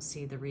just don't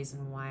see the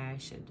reason why I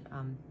should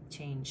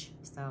change.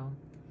 So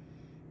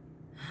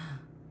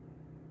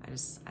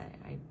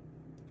I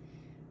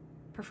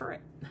prefer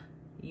it.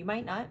 You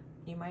might not.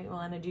 You might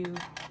want to do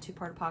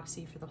 2-part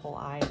epoxy for the whole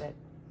eye, but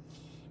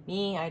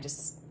me, I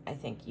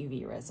think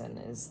UV resin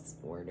is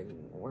where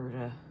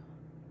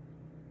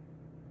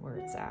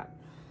it's at.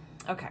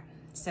 Okay,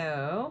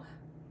 so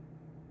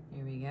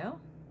here we go.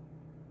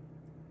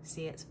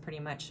 See, it's pretty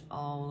much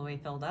all the way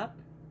filled up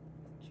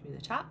to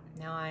the top.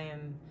 Now I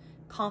am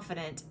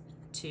confident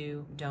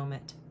to dome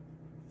it.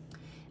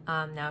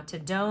 Now to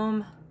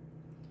dome,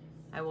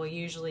 I will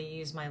usually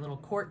use my little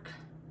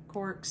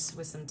corks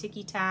with some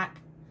ticky tack.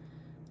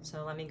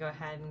 So let me go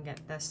ahead and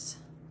get this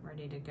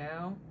ready to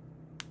go.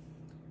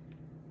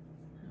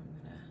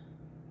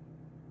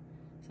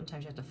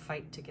 Sometimes you have to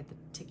fight to get the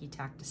ticky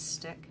tack to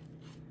stick.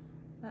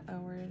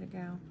 Uh-oh, where did it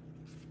go?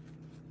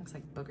 Looks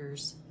like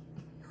boogers.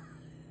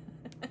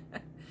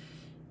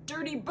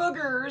 Dirty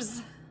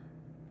boogers.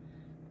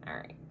 All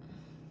right.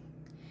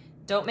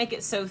 Don't make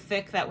it so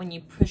thick that when you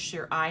push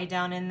your eye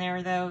down in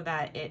there, though,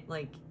 that it,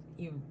 like,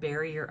 you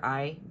bury your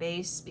eye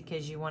base,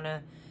 because you want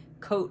to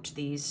coat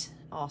these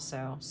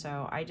also.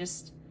 So I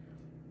just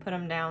put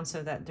them down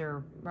so that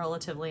they're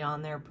relatively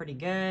on there pretty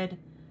good,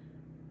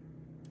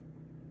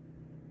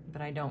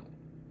 but I don't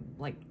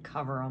like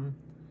cover them.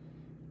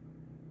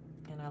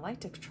 And I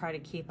like to try to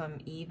keep them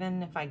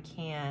even if I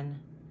can,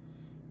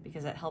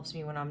 because it helps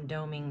me when I'm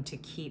doming to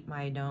keep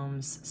my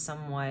domes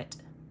somewhat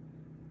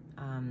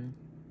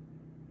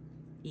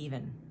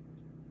even.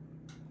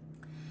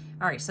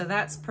 All right, so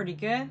that's pretty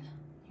good.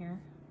 There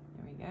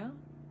we go.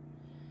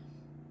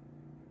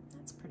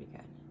 That's pretty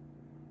good.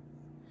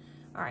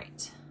 All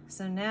right,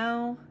 so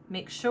now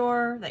make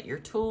sure that your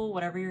tool,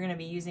 whatever you're gonna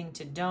be using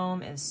to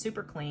dome, is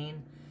super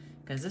clean,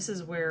 because this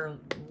is where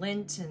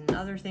lint and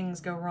other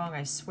things go wrong.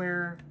 I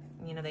swear,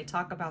 you know, they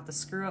talk about the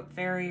screw up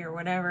fairy or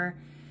whatever.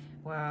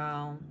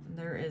 Well,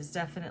 there is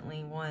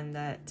definitely one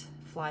that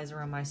flies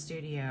around my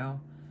studio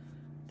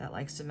that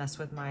likes to mess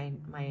with my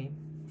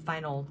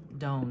final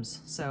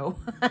domes. So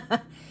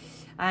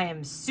I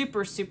am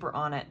super, super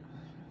on it.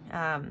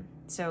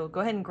 So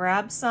go ahead and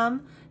grab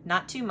some,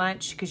 not too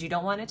much, because you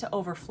don't want it to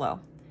overflow.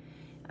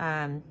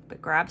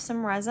 But grab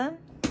some resin.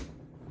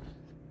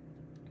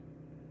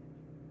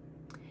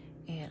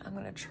 And I'm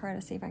gonna try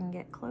to see if I can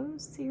get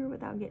close here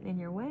without getting in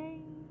your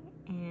way.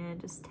 And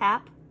just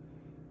tap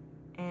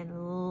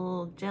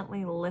and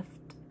gently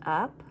lift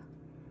up.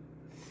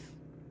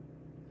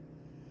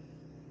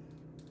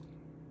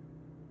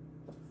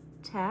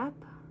 Tap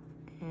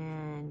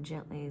and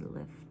gently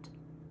lift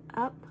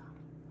up.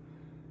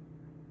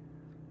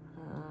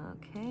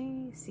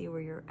 Okay, see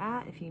where you're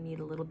at. If you need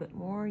a little bit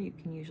more, you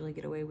can usually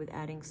get away with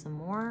adding some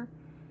more.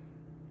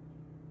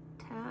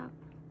 Tap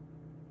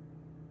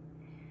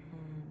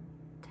and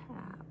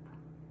tap.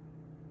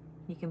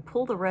 You can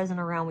pull the resin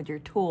around with your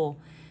tool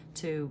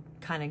to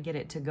kind of get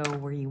it to go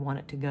where you want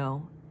it to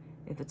go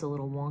if it's a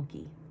little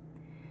wonky.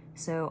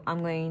 So I'm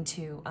going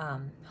to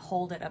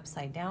hold it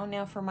upside down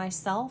now for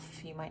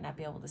myself. You might not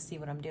be able to see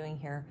what I'm doing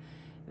here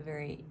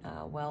very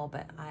well,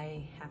 but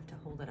I have to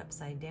hold it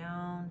upside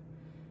down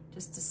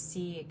just to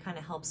see. It kind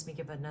of helps me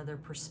give another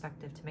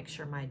perspective to make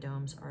sure my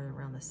domes are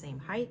around the same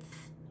height.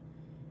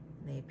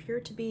 They appear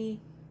to be.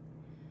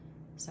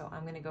 So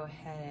I'm gonna go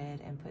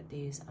ahead and put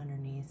these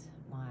underneath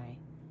my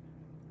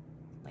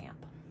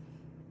lamp.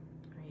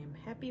 I am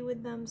happy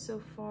with them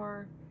so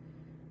far.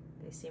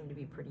 They seem to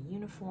be pretty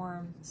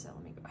uniform, so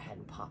let me go ahead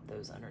and pop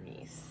those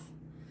underneath.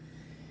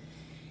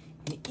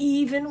 And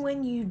even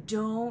when you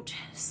don't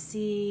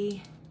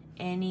see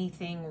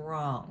anything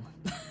wrong,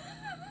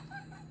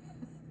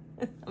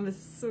 I'm gonna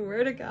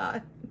swear to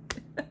God,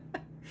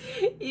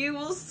 you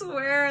will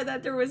swear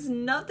that there was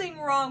nothing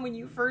wrong when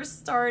you first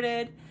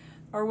started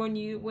or when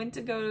you went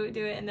to go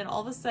do it, and then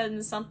all of a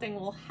sudden something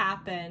will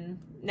happen.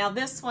 Now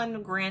this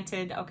one,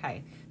 granted,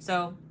 okay,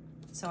 so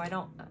I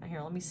don't,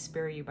 here, let me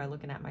spare you by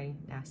looking at my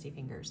nasty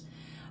fingers.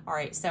 All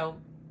right, so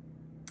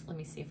let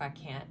me see if I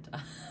can't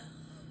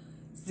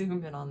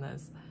zoom in on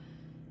this.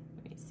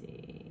 Let me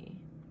see.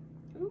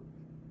 Ooh,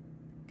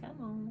 come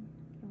on,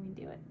 can we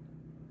do it?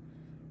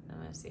 I'm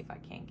gonna see if I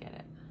can't get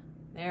it.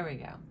 There we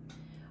go.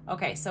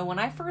 Okay, so when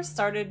I first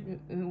started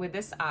with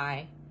this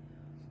eye,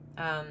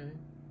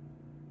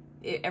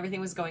 everything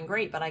was going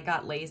great, but I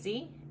got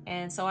lazy.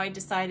 And so I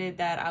decided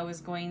that I was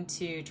going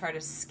to try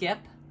to skip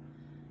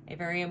a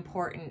very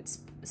important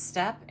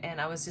step, and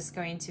I was just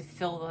going to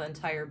fill the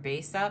entire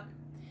base up.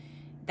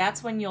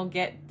 That's when you'll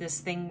get this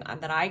thing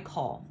that I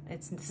call,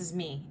 this is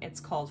me, it's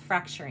called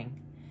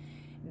fracturing.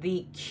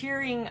 The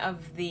curing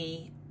of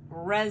the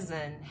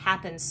resin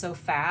happens so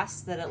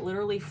fast that it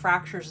literally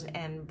fractures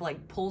and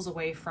like pulls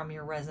away from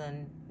your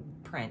resin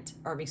print,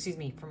 or excuse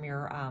me, from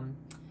your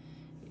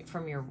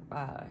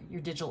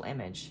digital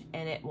image,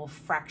 and it will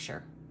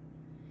fracture.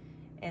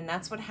 And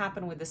that's what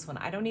happened with this one.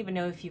 I don't even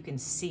know if you can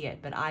see it,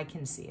 but I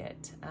can see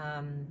it.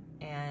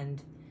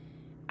 And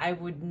I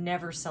would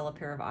never sell a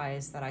pair of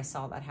eyes that I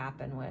saw that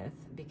happen with,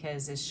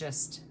 because it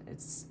just,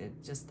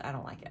 I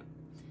don't like it.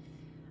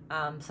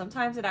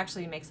 Sometimes it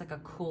actually makes like a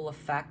cool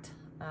effect,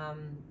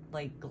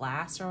 like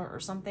glass or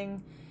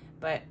something.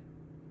 But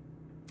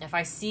if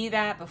I see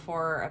that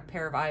before a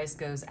pair of eyes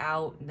goes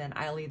out, then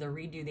I'll either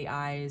redo the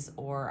eyes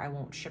or I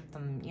won't ship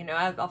them. You know,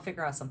 I'll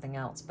figure out something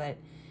else, but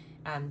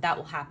that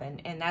will happen.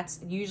 And that's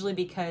usually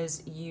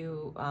because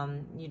you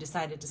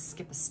decided to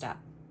skip a step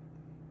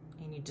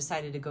and you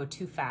decided to go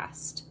too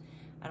fast.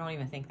 I don't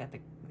even think that the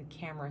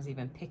camera is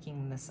even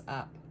picking this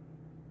up.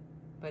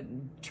 But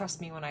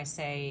trust me when I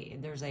say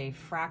there's a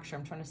fracture.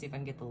 I'm trying to see if I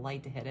can get the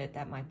light to hit it.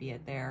 That might be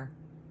it there.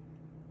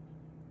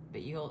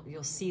 But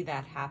you'll see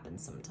that happen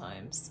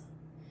sometimes.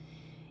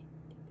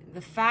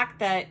 The fact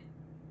that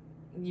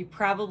you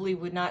probably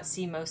would not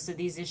see most of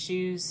these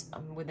issues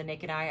with the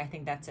naked eye, I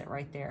think that's it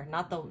right there.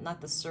 Not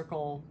the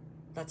circle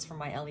that's from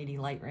my LED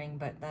light ring,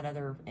 but that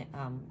other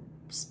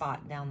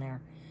spot down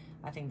there.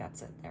 I think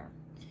that's it there.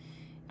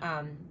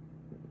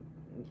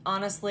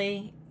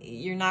 Honestly,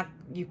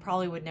 you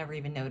probably would never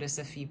even notice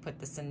if you put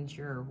this into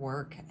your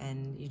work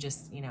and you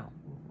just, you know,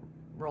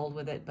 rolled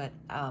with it. But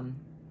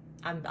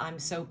I'm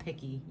so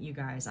picky, you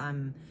guys.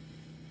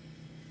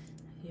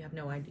 You have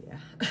no idea.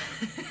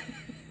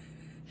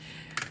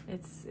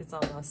 It's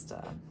almost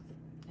an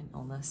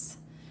illness.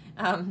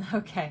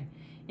 Okay,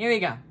 here we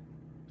go.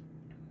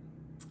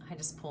 I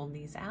just pulled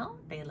these out.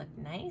 They look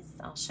nice.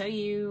 I'll show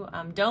you.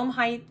 Dome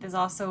height is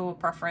also a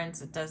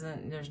preference.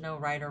 There's no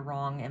right or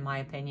wrong in my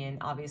opinion.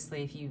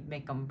 Obviously, if you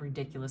make them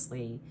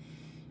ridiculously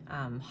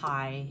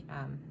high,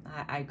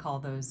 I call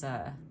those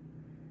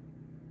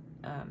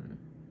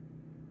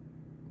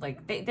like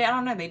I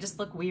don't know, they just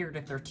look weird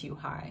if they're too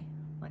high.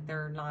 Like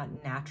they're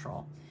not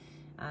natural.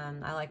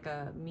 I like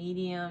a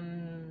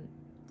medium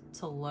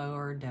to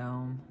lower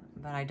dome,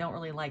 but I don't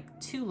really like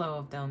too low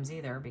of domes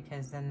either,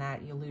 because then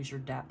you lose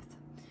your depth.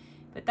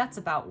 But that's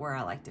about where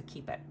I like to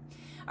keep it.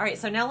 All right,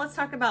 so now let's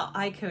talk about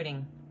eye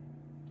coating.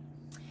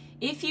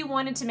 If you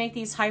wanted to make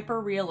these hyper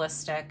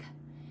realistic,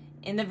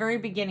 in the very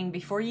beginning,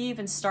 before you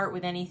even start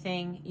with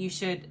anything, you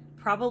should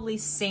probably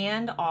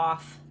sand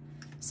off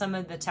some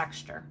of the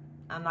texture.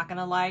 I'm not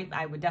gonna lie,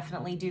 I would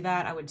definitely do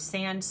that. I would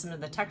sand some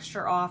of the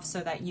texture off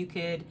so that you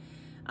could,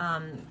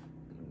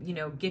 you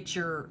know, get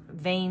your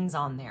veins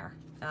on there.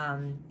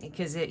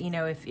 Because you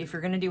know, if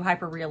you're gonna do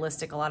hyper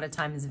realistic, a lot of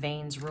times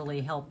veins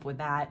really help with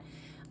that.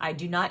 I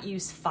do not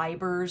use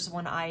fibers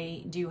when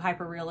I do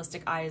hyper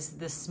realistic eyes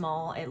this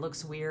small. It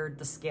looks weird.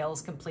 The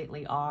scale's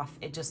completely off.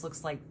 It just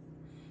looks like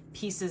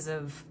pieces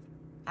of,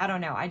 I don't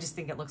know. I just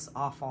think it looks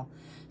awful.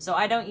 So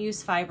I don't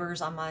use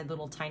fibers on my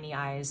little tiny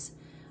eyes.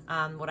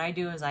 What I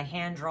do is I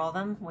hand draw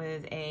them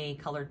with a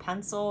colored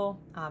pencil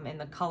in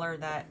the color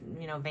that,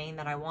 you know, vein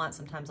that I want.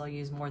 Sometimes I'll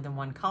use more than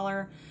one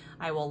color.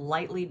 I will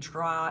lightly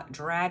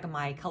drag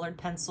my colored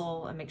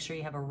pencil and make sure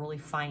you have a really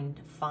fine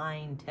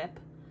tip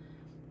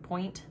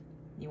point.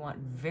 You want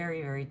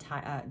very, very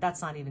tight.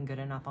 That's not even good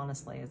enough,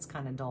 honestly. It's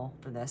kind of dull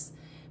for this.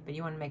 But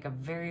you want to make a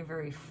very,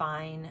 very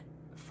fine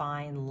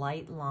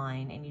light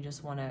line, and you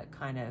just want to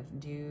kind of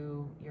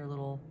do your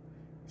little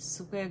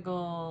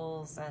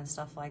squiggles and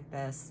stuff like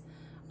this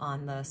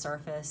on the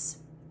surface.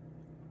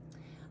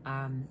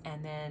 And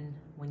then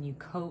when you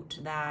coat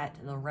that,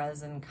 the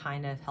resin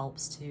kind of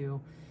helps to,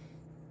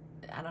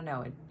 I don't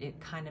know, it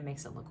kind of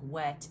makes it look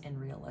wet and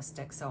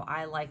realistic. So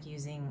I like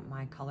using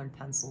my colored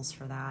pencils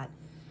for that.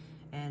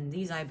 And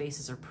these eye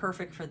bases are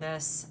perfect for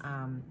this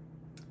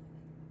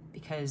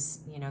because,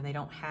 you know, they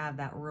don't have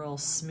that real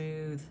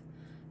smooth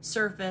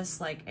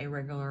surface like a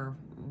regular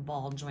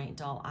ball joint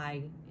doll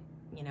eye,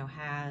 you know,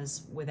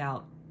 has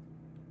without,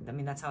 I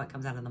mean, that's how it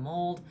comes out of the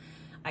mold.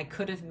 I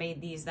could have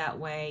made these that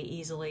way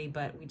easily,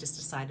 but we just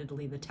decided to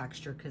leave the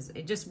texture because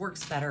it just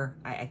works better,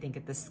 I think,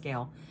 at this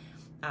scale.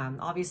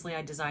 Obviously,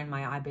 I designed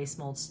my eye base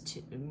molds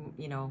to,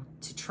 you know,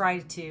 to try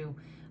to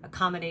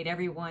accommodate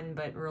everyone,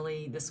 but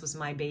really this was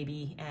my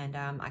baby, and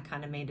I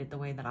kind of made it the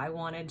way that I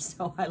wanted,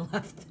 so I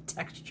left the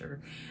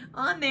texture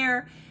on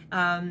there,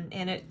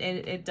 and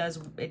it does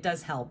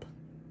help.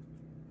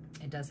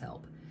 It does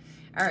help.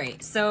 All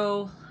right,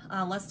 so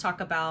let's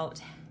talk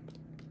about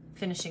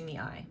finishing the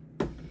eye.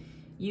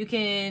 You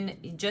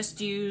can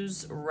just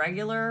use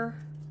regular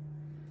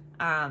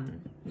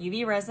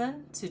UV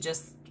resin to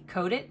just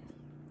coat it,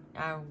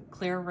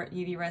 clear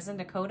UV resin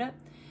to coat it.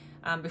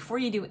 Before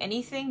you do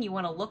anything, you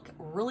want to look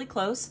really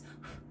close.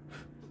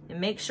 And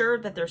make sure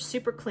that they're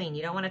super clean.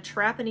 You don't want to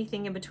trap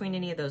anything in between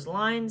any of those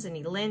lines,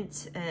 any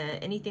lint,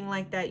 anything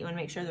like that. You want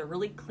to make sure they're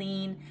really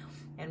clean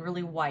and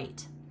really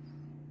white.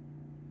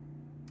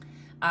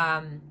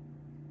 And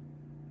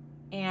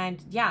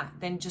yeah,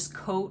 then just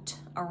coat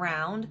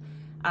around.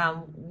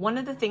 One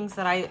of the things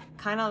that I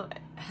kind of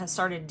have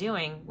started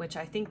doing, which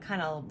I think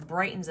kind of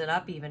brightens it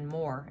up even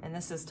more, and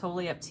this is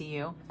totally up to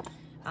you.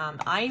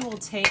 I will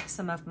take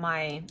some of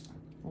my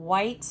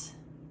white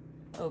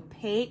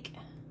opaque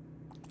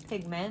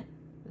pigment.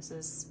 This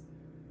is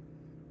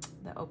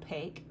the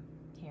opaque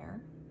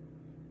here.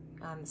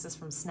 This is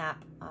from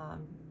Snap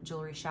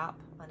Jewelry Shop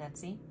on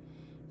Etsy.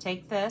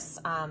 Take this,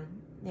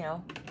 you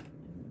know,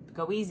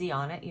 go easy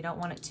on it. You don't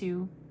want it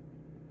to,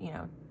 you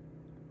know,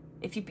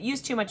 if you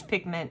use too much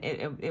pigment,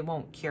 it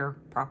won't cure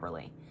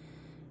properly.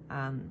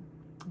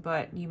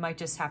 But you might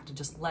just have to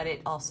just let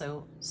it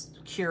also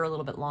cure a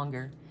little bit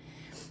longer.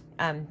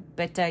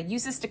 But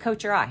use this to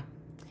coat your eye.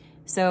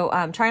 So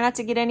try not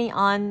to get any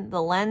on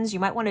the lens. You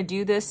might want to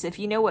do this if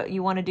you know what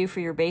you want to do for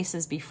your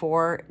bases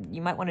before.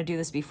 You might want to do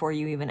this before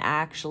you even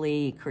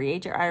actually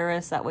create your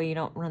iris. That way you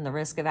don't run the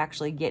risk of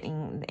actually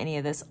getting any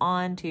of this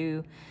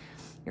onto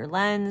your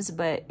lens,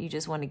 but you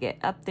just want to get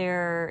up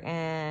there.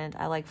 And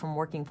I like from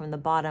working from the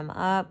bottom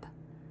up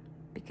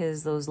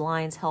because those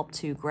lines help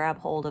to grab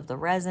hold of the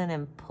resin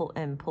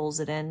and pulls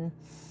it in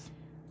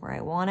where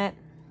I want it.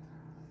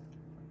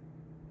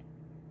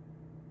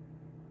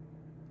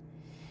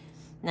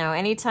 Now,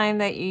 anytime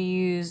that you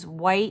use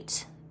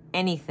white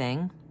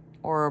anything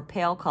or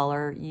pale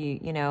color,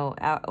 you know,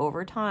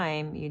 over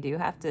time, you do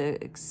have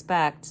to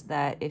expect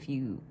that if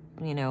you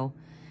know,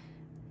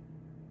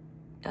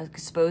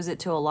 expose it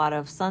to a lot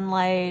of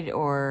sunlight,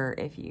 or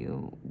if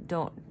you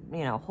don't,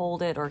 you know,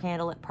 hold it or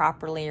handle it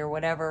properly or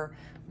whatever.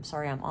 I'm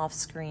sorry, I'm off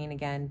screen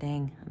again.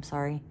 Dang, I'm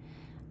sorry.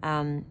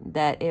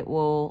 That it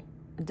will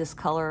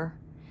discolor.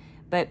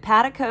 But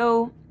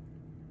Patico,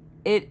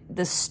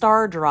 the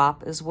Star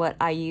Drop is what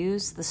I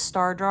use, the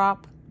Star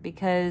Drop,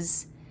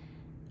 because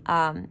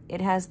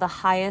it has the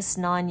highest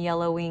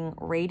non-yellowing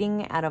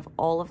rating out of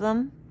all of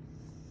them.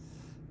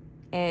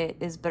 It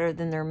is better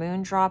than their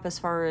Moon Drop as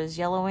far as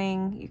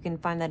yellowing. You can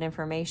find that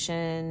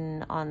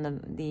information on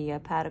the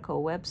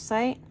Patico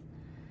website.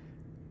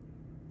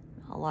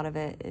 A lot of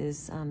it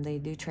is, they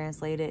do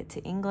translate it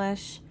to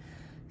English.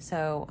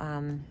 So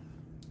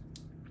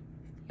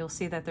you'll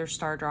see that their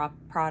Star Drop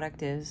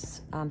product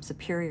is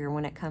superior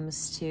when it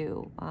comes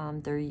to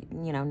their, you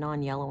know,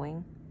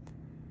 non-yellowing.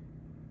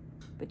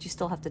 But you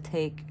still have to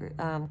take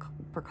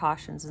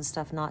precautions and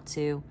stuff not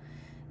to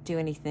do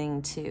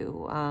anything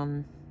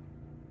to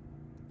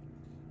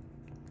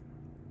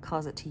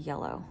cause it to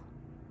yellow.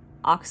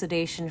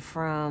 Oxidation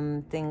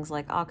from things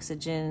like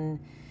oxygen,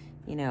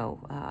 you know,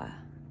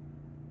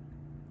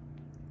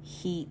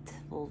 heat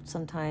will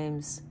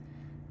sometimes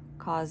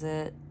cause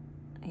it.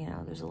 You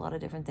know, there's a lot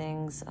of different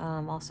things.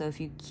 Also, if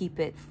you keep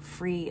it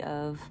free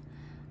of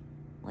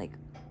like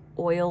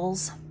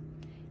oils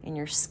in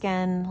your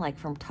skin, like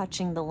from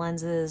touching the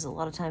lenses, a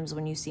lot of times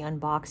when you see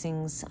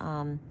unboxings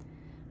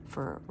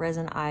for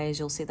resin eyes,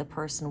 you'll see the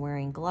person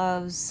wearing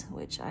gloves,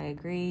 which I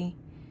agree.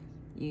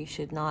 You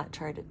should not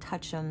try to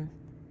touch them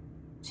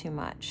too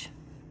much.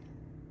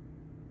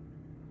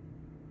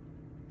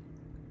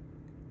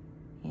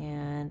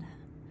 And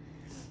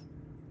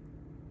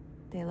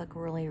they look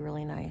really,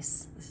 really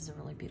nice. This is a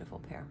really beautiful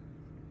pair.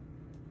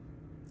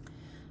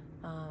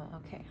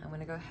 Okay, I'm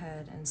gonna go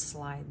ahead and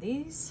slide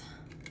these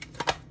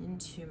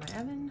into my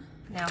oven.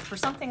 Now, for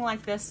something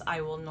like this,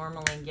 I will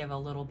normally give a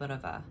little bit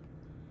of a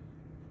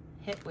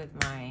hit with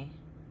my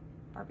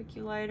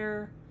barbecue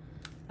lighter.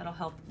 That'll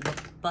help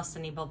bust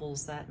any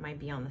bubbles that might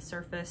be on the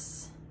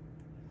surface.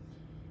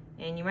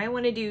 And you might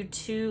want to do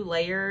 2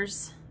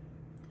 layers,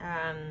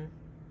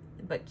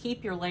 but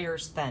keep your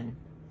layers thin.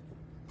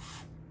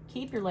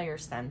 Keep your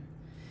layers thin.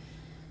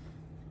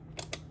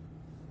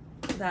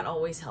 That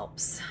always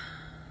helps.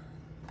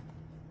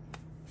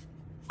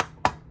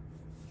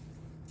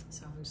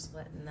 So I'm just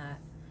letting that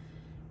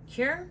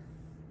cure.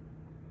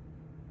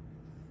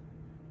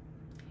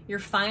 Your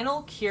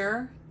final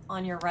cure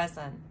on your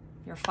resin,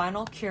 your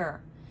final cure,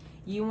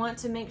 you want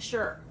to make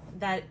sure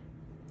that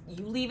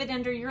you leave it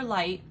under your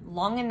light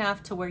long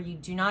enough to where you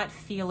do not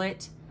feel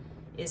it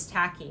is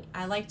tacky.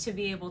 I like to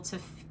be able to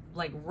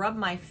like rub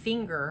my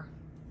finger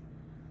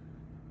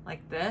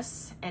like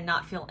this and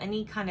not feel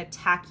any kind of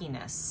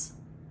tackiness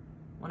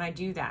when I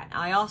do that.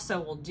 I also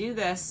will do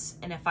this,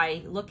 and if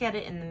I look at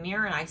it in the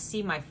mirror and I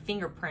see my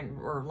fingerprint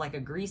or like a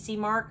greasy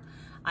mark,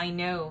 I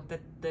know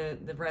that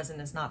the resin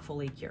is not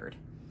fully cured.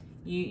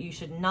 You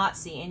should not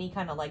see any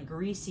kind of like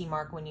greasy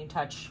mark when you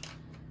touch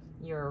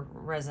your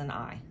resin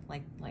eye.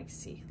 Like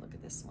see, look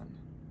at this one.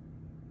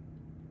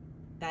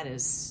 That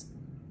is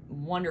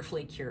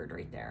wonderfully cured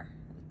right there.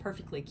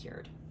 Perfectly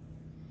cured.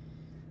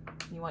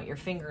 You want your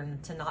finger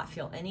to not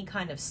feel any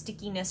kind of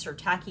stickiness or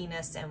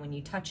tackiness, and when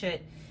you touch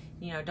it,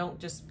 you know, don't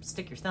just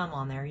stick your thumb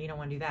on there. You don't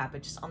want to do that,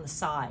 but just on the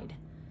side.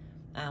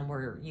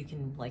 where you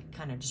can like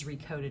kind of just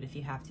recoat it if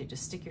you have to.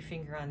 Just stick your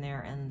finger on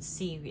there and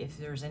see if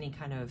there's any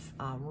kind of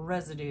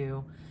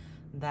residue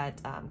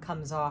that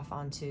comes off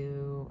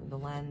onto the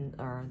lens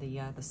or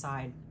the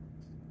side.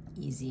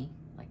 Easy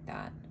like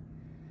that.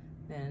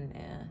 Then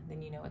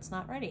you know it's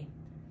not ready.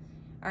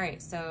 All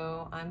right,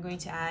 so I'm going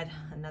to add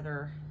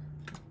another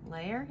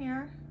layer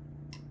here.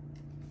 I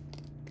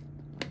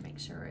want to make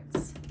sure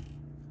it's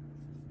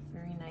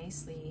very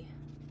nicely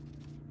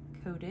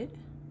coated.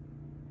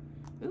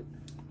 Oop,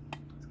 I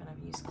was gonna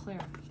use clear.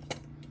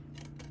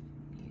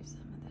 Use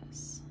some of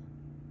this.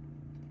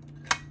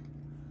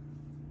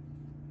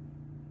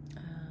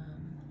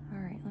 All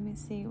right, let me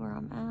see where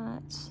I'm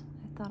at.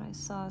 I thought I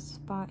saw a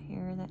spot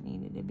here that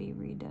needed to be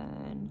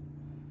redone.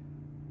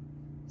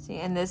 See,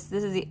 and this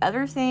is the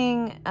other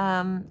thing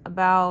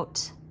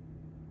about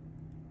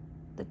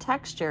the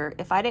texture.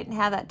 If I didn't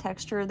have that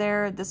texture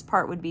there, this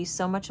part would be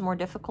so much more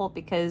difficult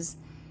because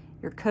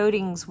your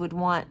coatings would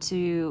want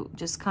to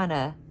just kind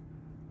of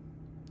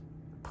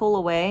pull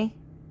away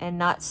and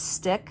not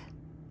stick.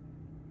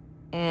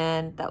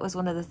 And that was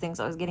one of the things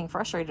I was getting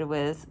frustrated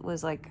with,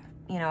 was like,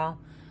 you know,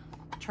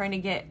 trying to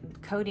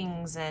get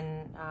coatings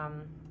and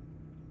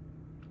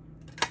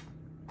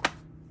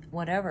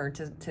whatever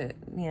to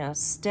you know,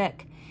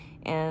 stick.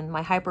 And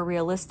my hyper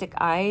realistic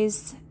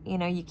eyes, you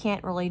know, you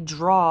can't really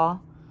draw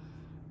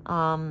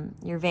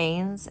your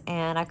veins,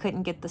 and I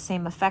couldn't get the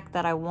same effect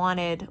that I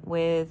wanted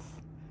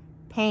with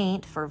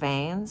paint for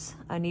veins.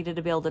 I needed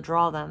to be able to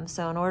draw them.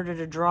 So in order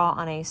to draw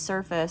on a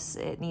surface,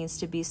 it needs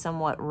to be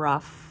somewhat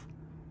rough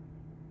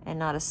and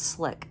not as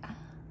slick.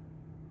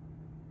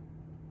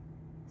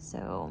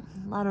 So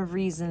a lot of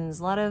reasons,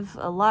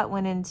 a lot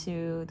went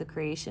into the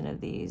creation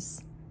of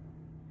these.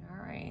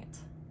 All right,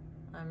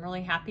 I'm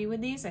really happy with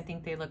these. I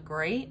think they look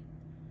great.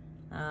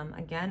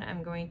 Again,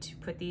 I'm going to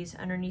put these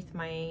underneath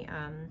my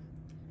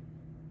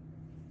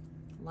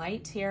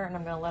light here, and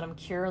I'm going to let them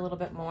cure a little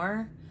bit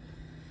more.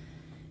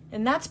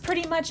 And that's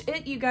pretty much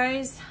it, you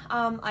guys.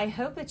 I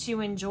hope that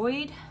you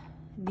enjoyed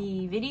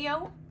the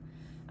video.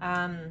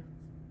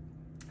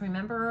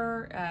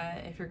 Remember,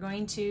 if you're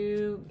going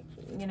to,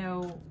 you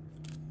know,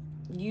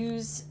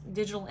 use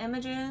digital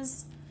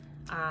images,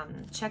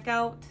 check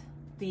out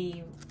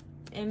the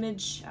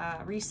image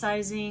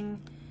resizing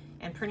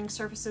and printing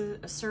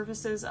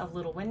services of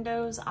Little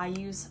Windows. I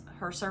use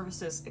her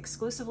services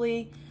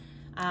exclusively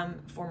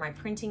for my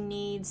printing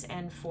needs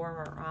and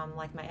for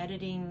like my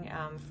editing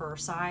for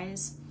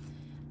size.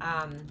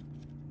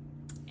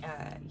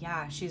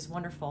 Yeah, she's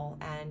wonderful.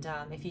 And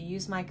if you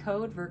use my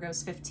code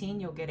Virgos15,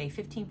 you'll get a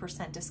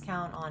 15%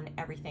 discount on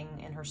everything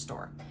in her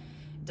store.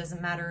 It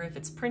doesn't matter if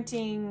it's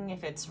printing,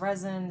 if it's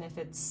resin, if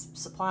it's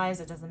supplies,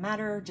 it doesn't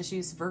matter. Just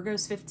use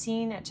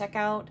Virgos15 at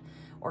checkout,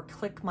 or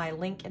click my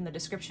link in the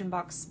description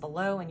box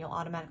below and you'll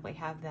automatically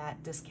have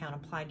that discount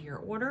applied to your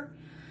order.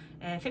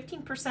 And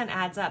 15%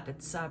 adds up.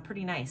 It's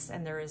pretty nice.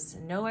 And there is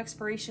no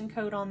expiration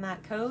code on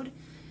that code.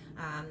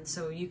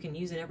 So you can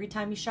use it every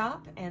time you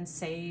shop and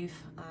save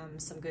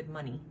some good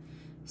money.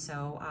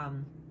 So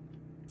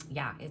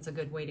yeah, it's a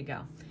good way to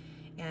go.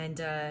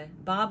 And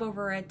Bob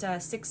over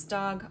at Six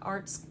Dog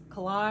Arts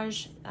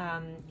Collage,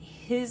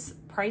 his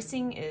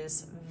pricing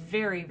is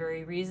very,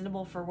 very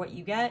reasonable for what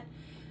you get.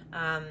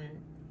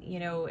 You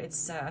know,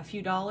 it's a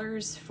few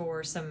dollars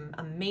for some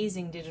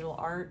amazing digital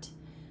art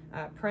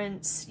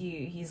prints.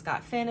 He's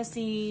got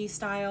fantasy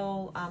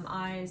style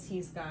eyes.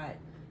 He's got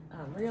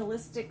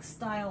realistic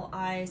style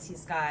eyes.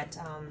 He's got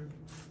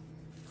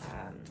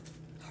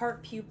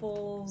heart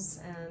pupils,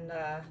 and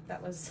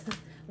that was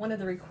one of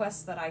the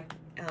requests that I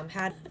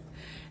had.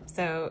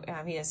 So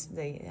he has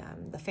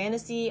the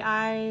fantasy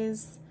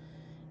eyes.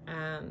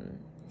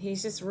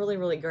 He's just really,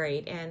 really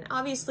great. And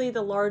obviously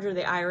the larger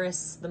the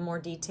iris, the more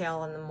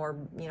detail and the more,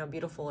 you know,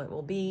 beautiful it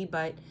will be.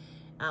 But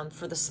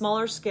for the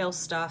smaller scale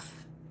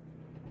stuff,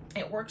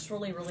 it works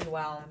really, really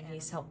well. And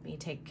he's helped me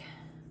take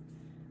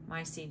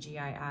my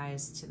CGI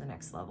eyes to the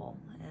next level.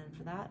 And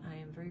for that, I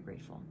am very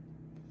grateful.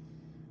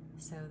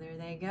 So there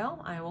they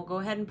go. I will go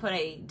ahead and put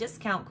a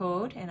discount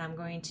code, and I'm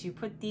going to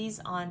put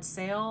these on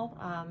sale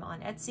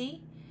on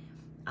Etsy.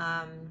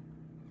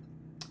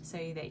 So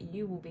that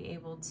you will be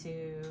able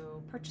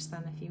to purchase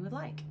them if you would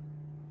like.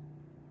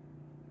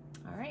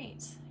 All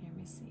right, let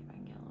me see if I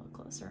can get a little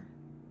closer.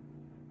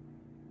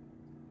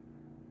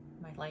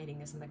 My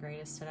lighting isn't the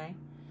greatest today.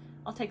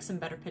 I'll take some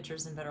better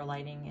pictures and better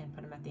lighting and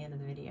put them at the end of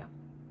the video.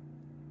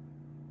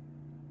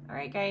 All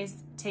right, guys,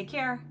 take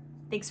care.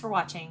 Thanks for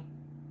watching.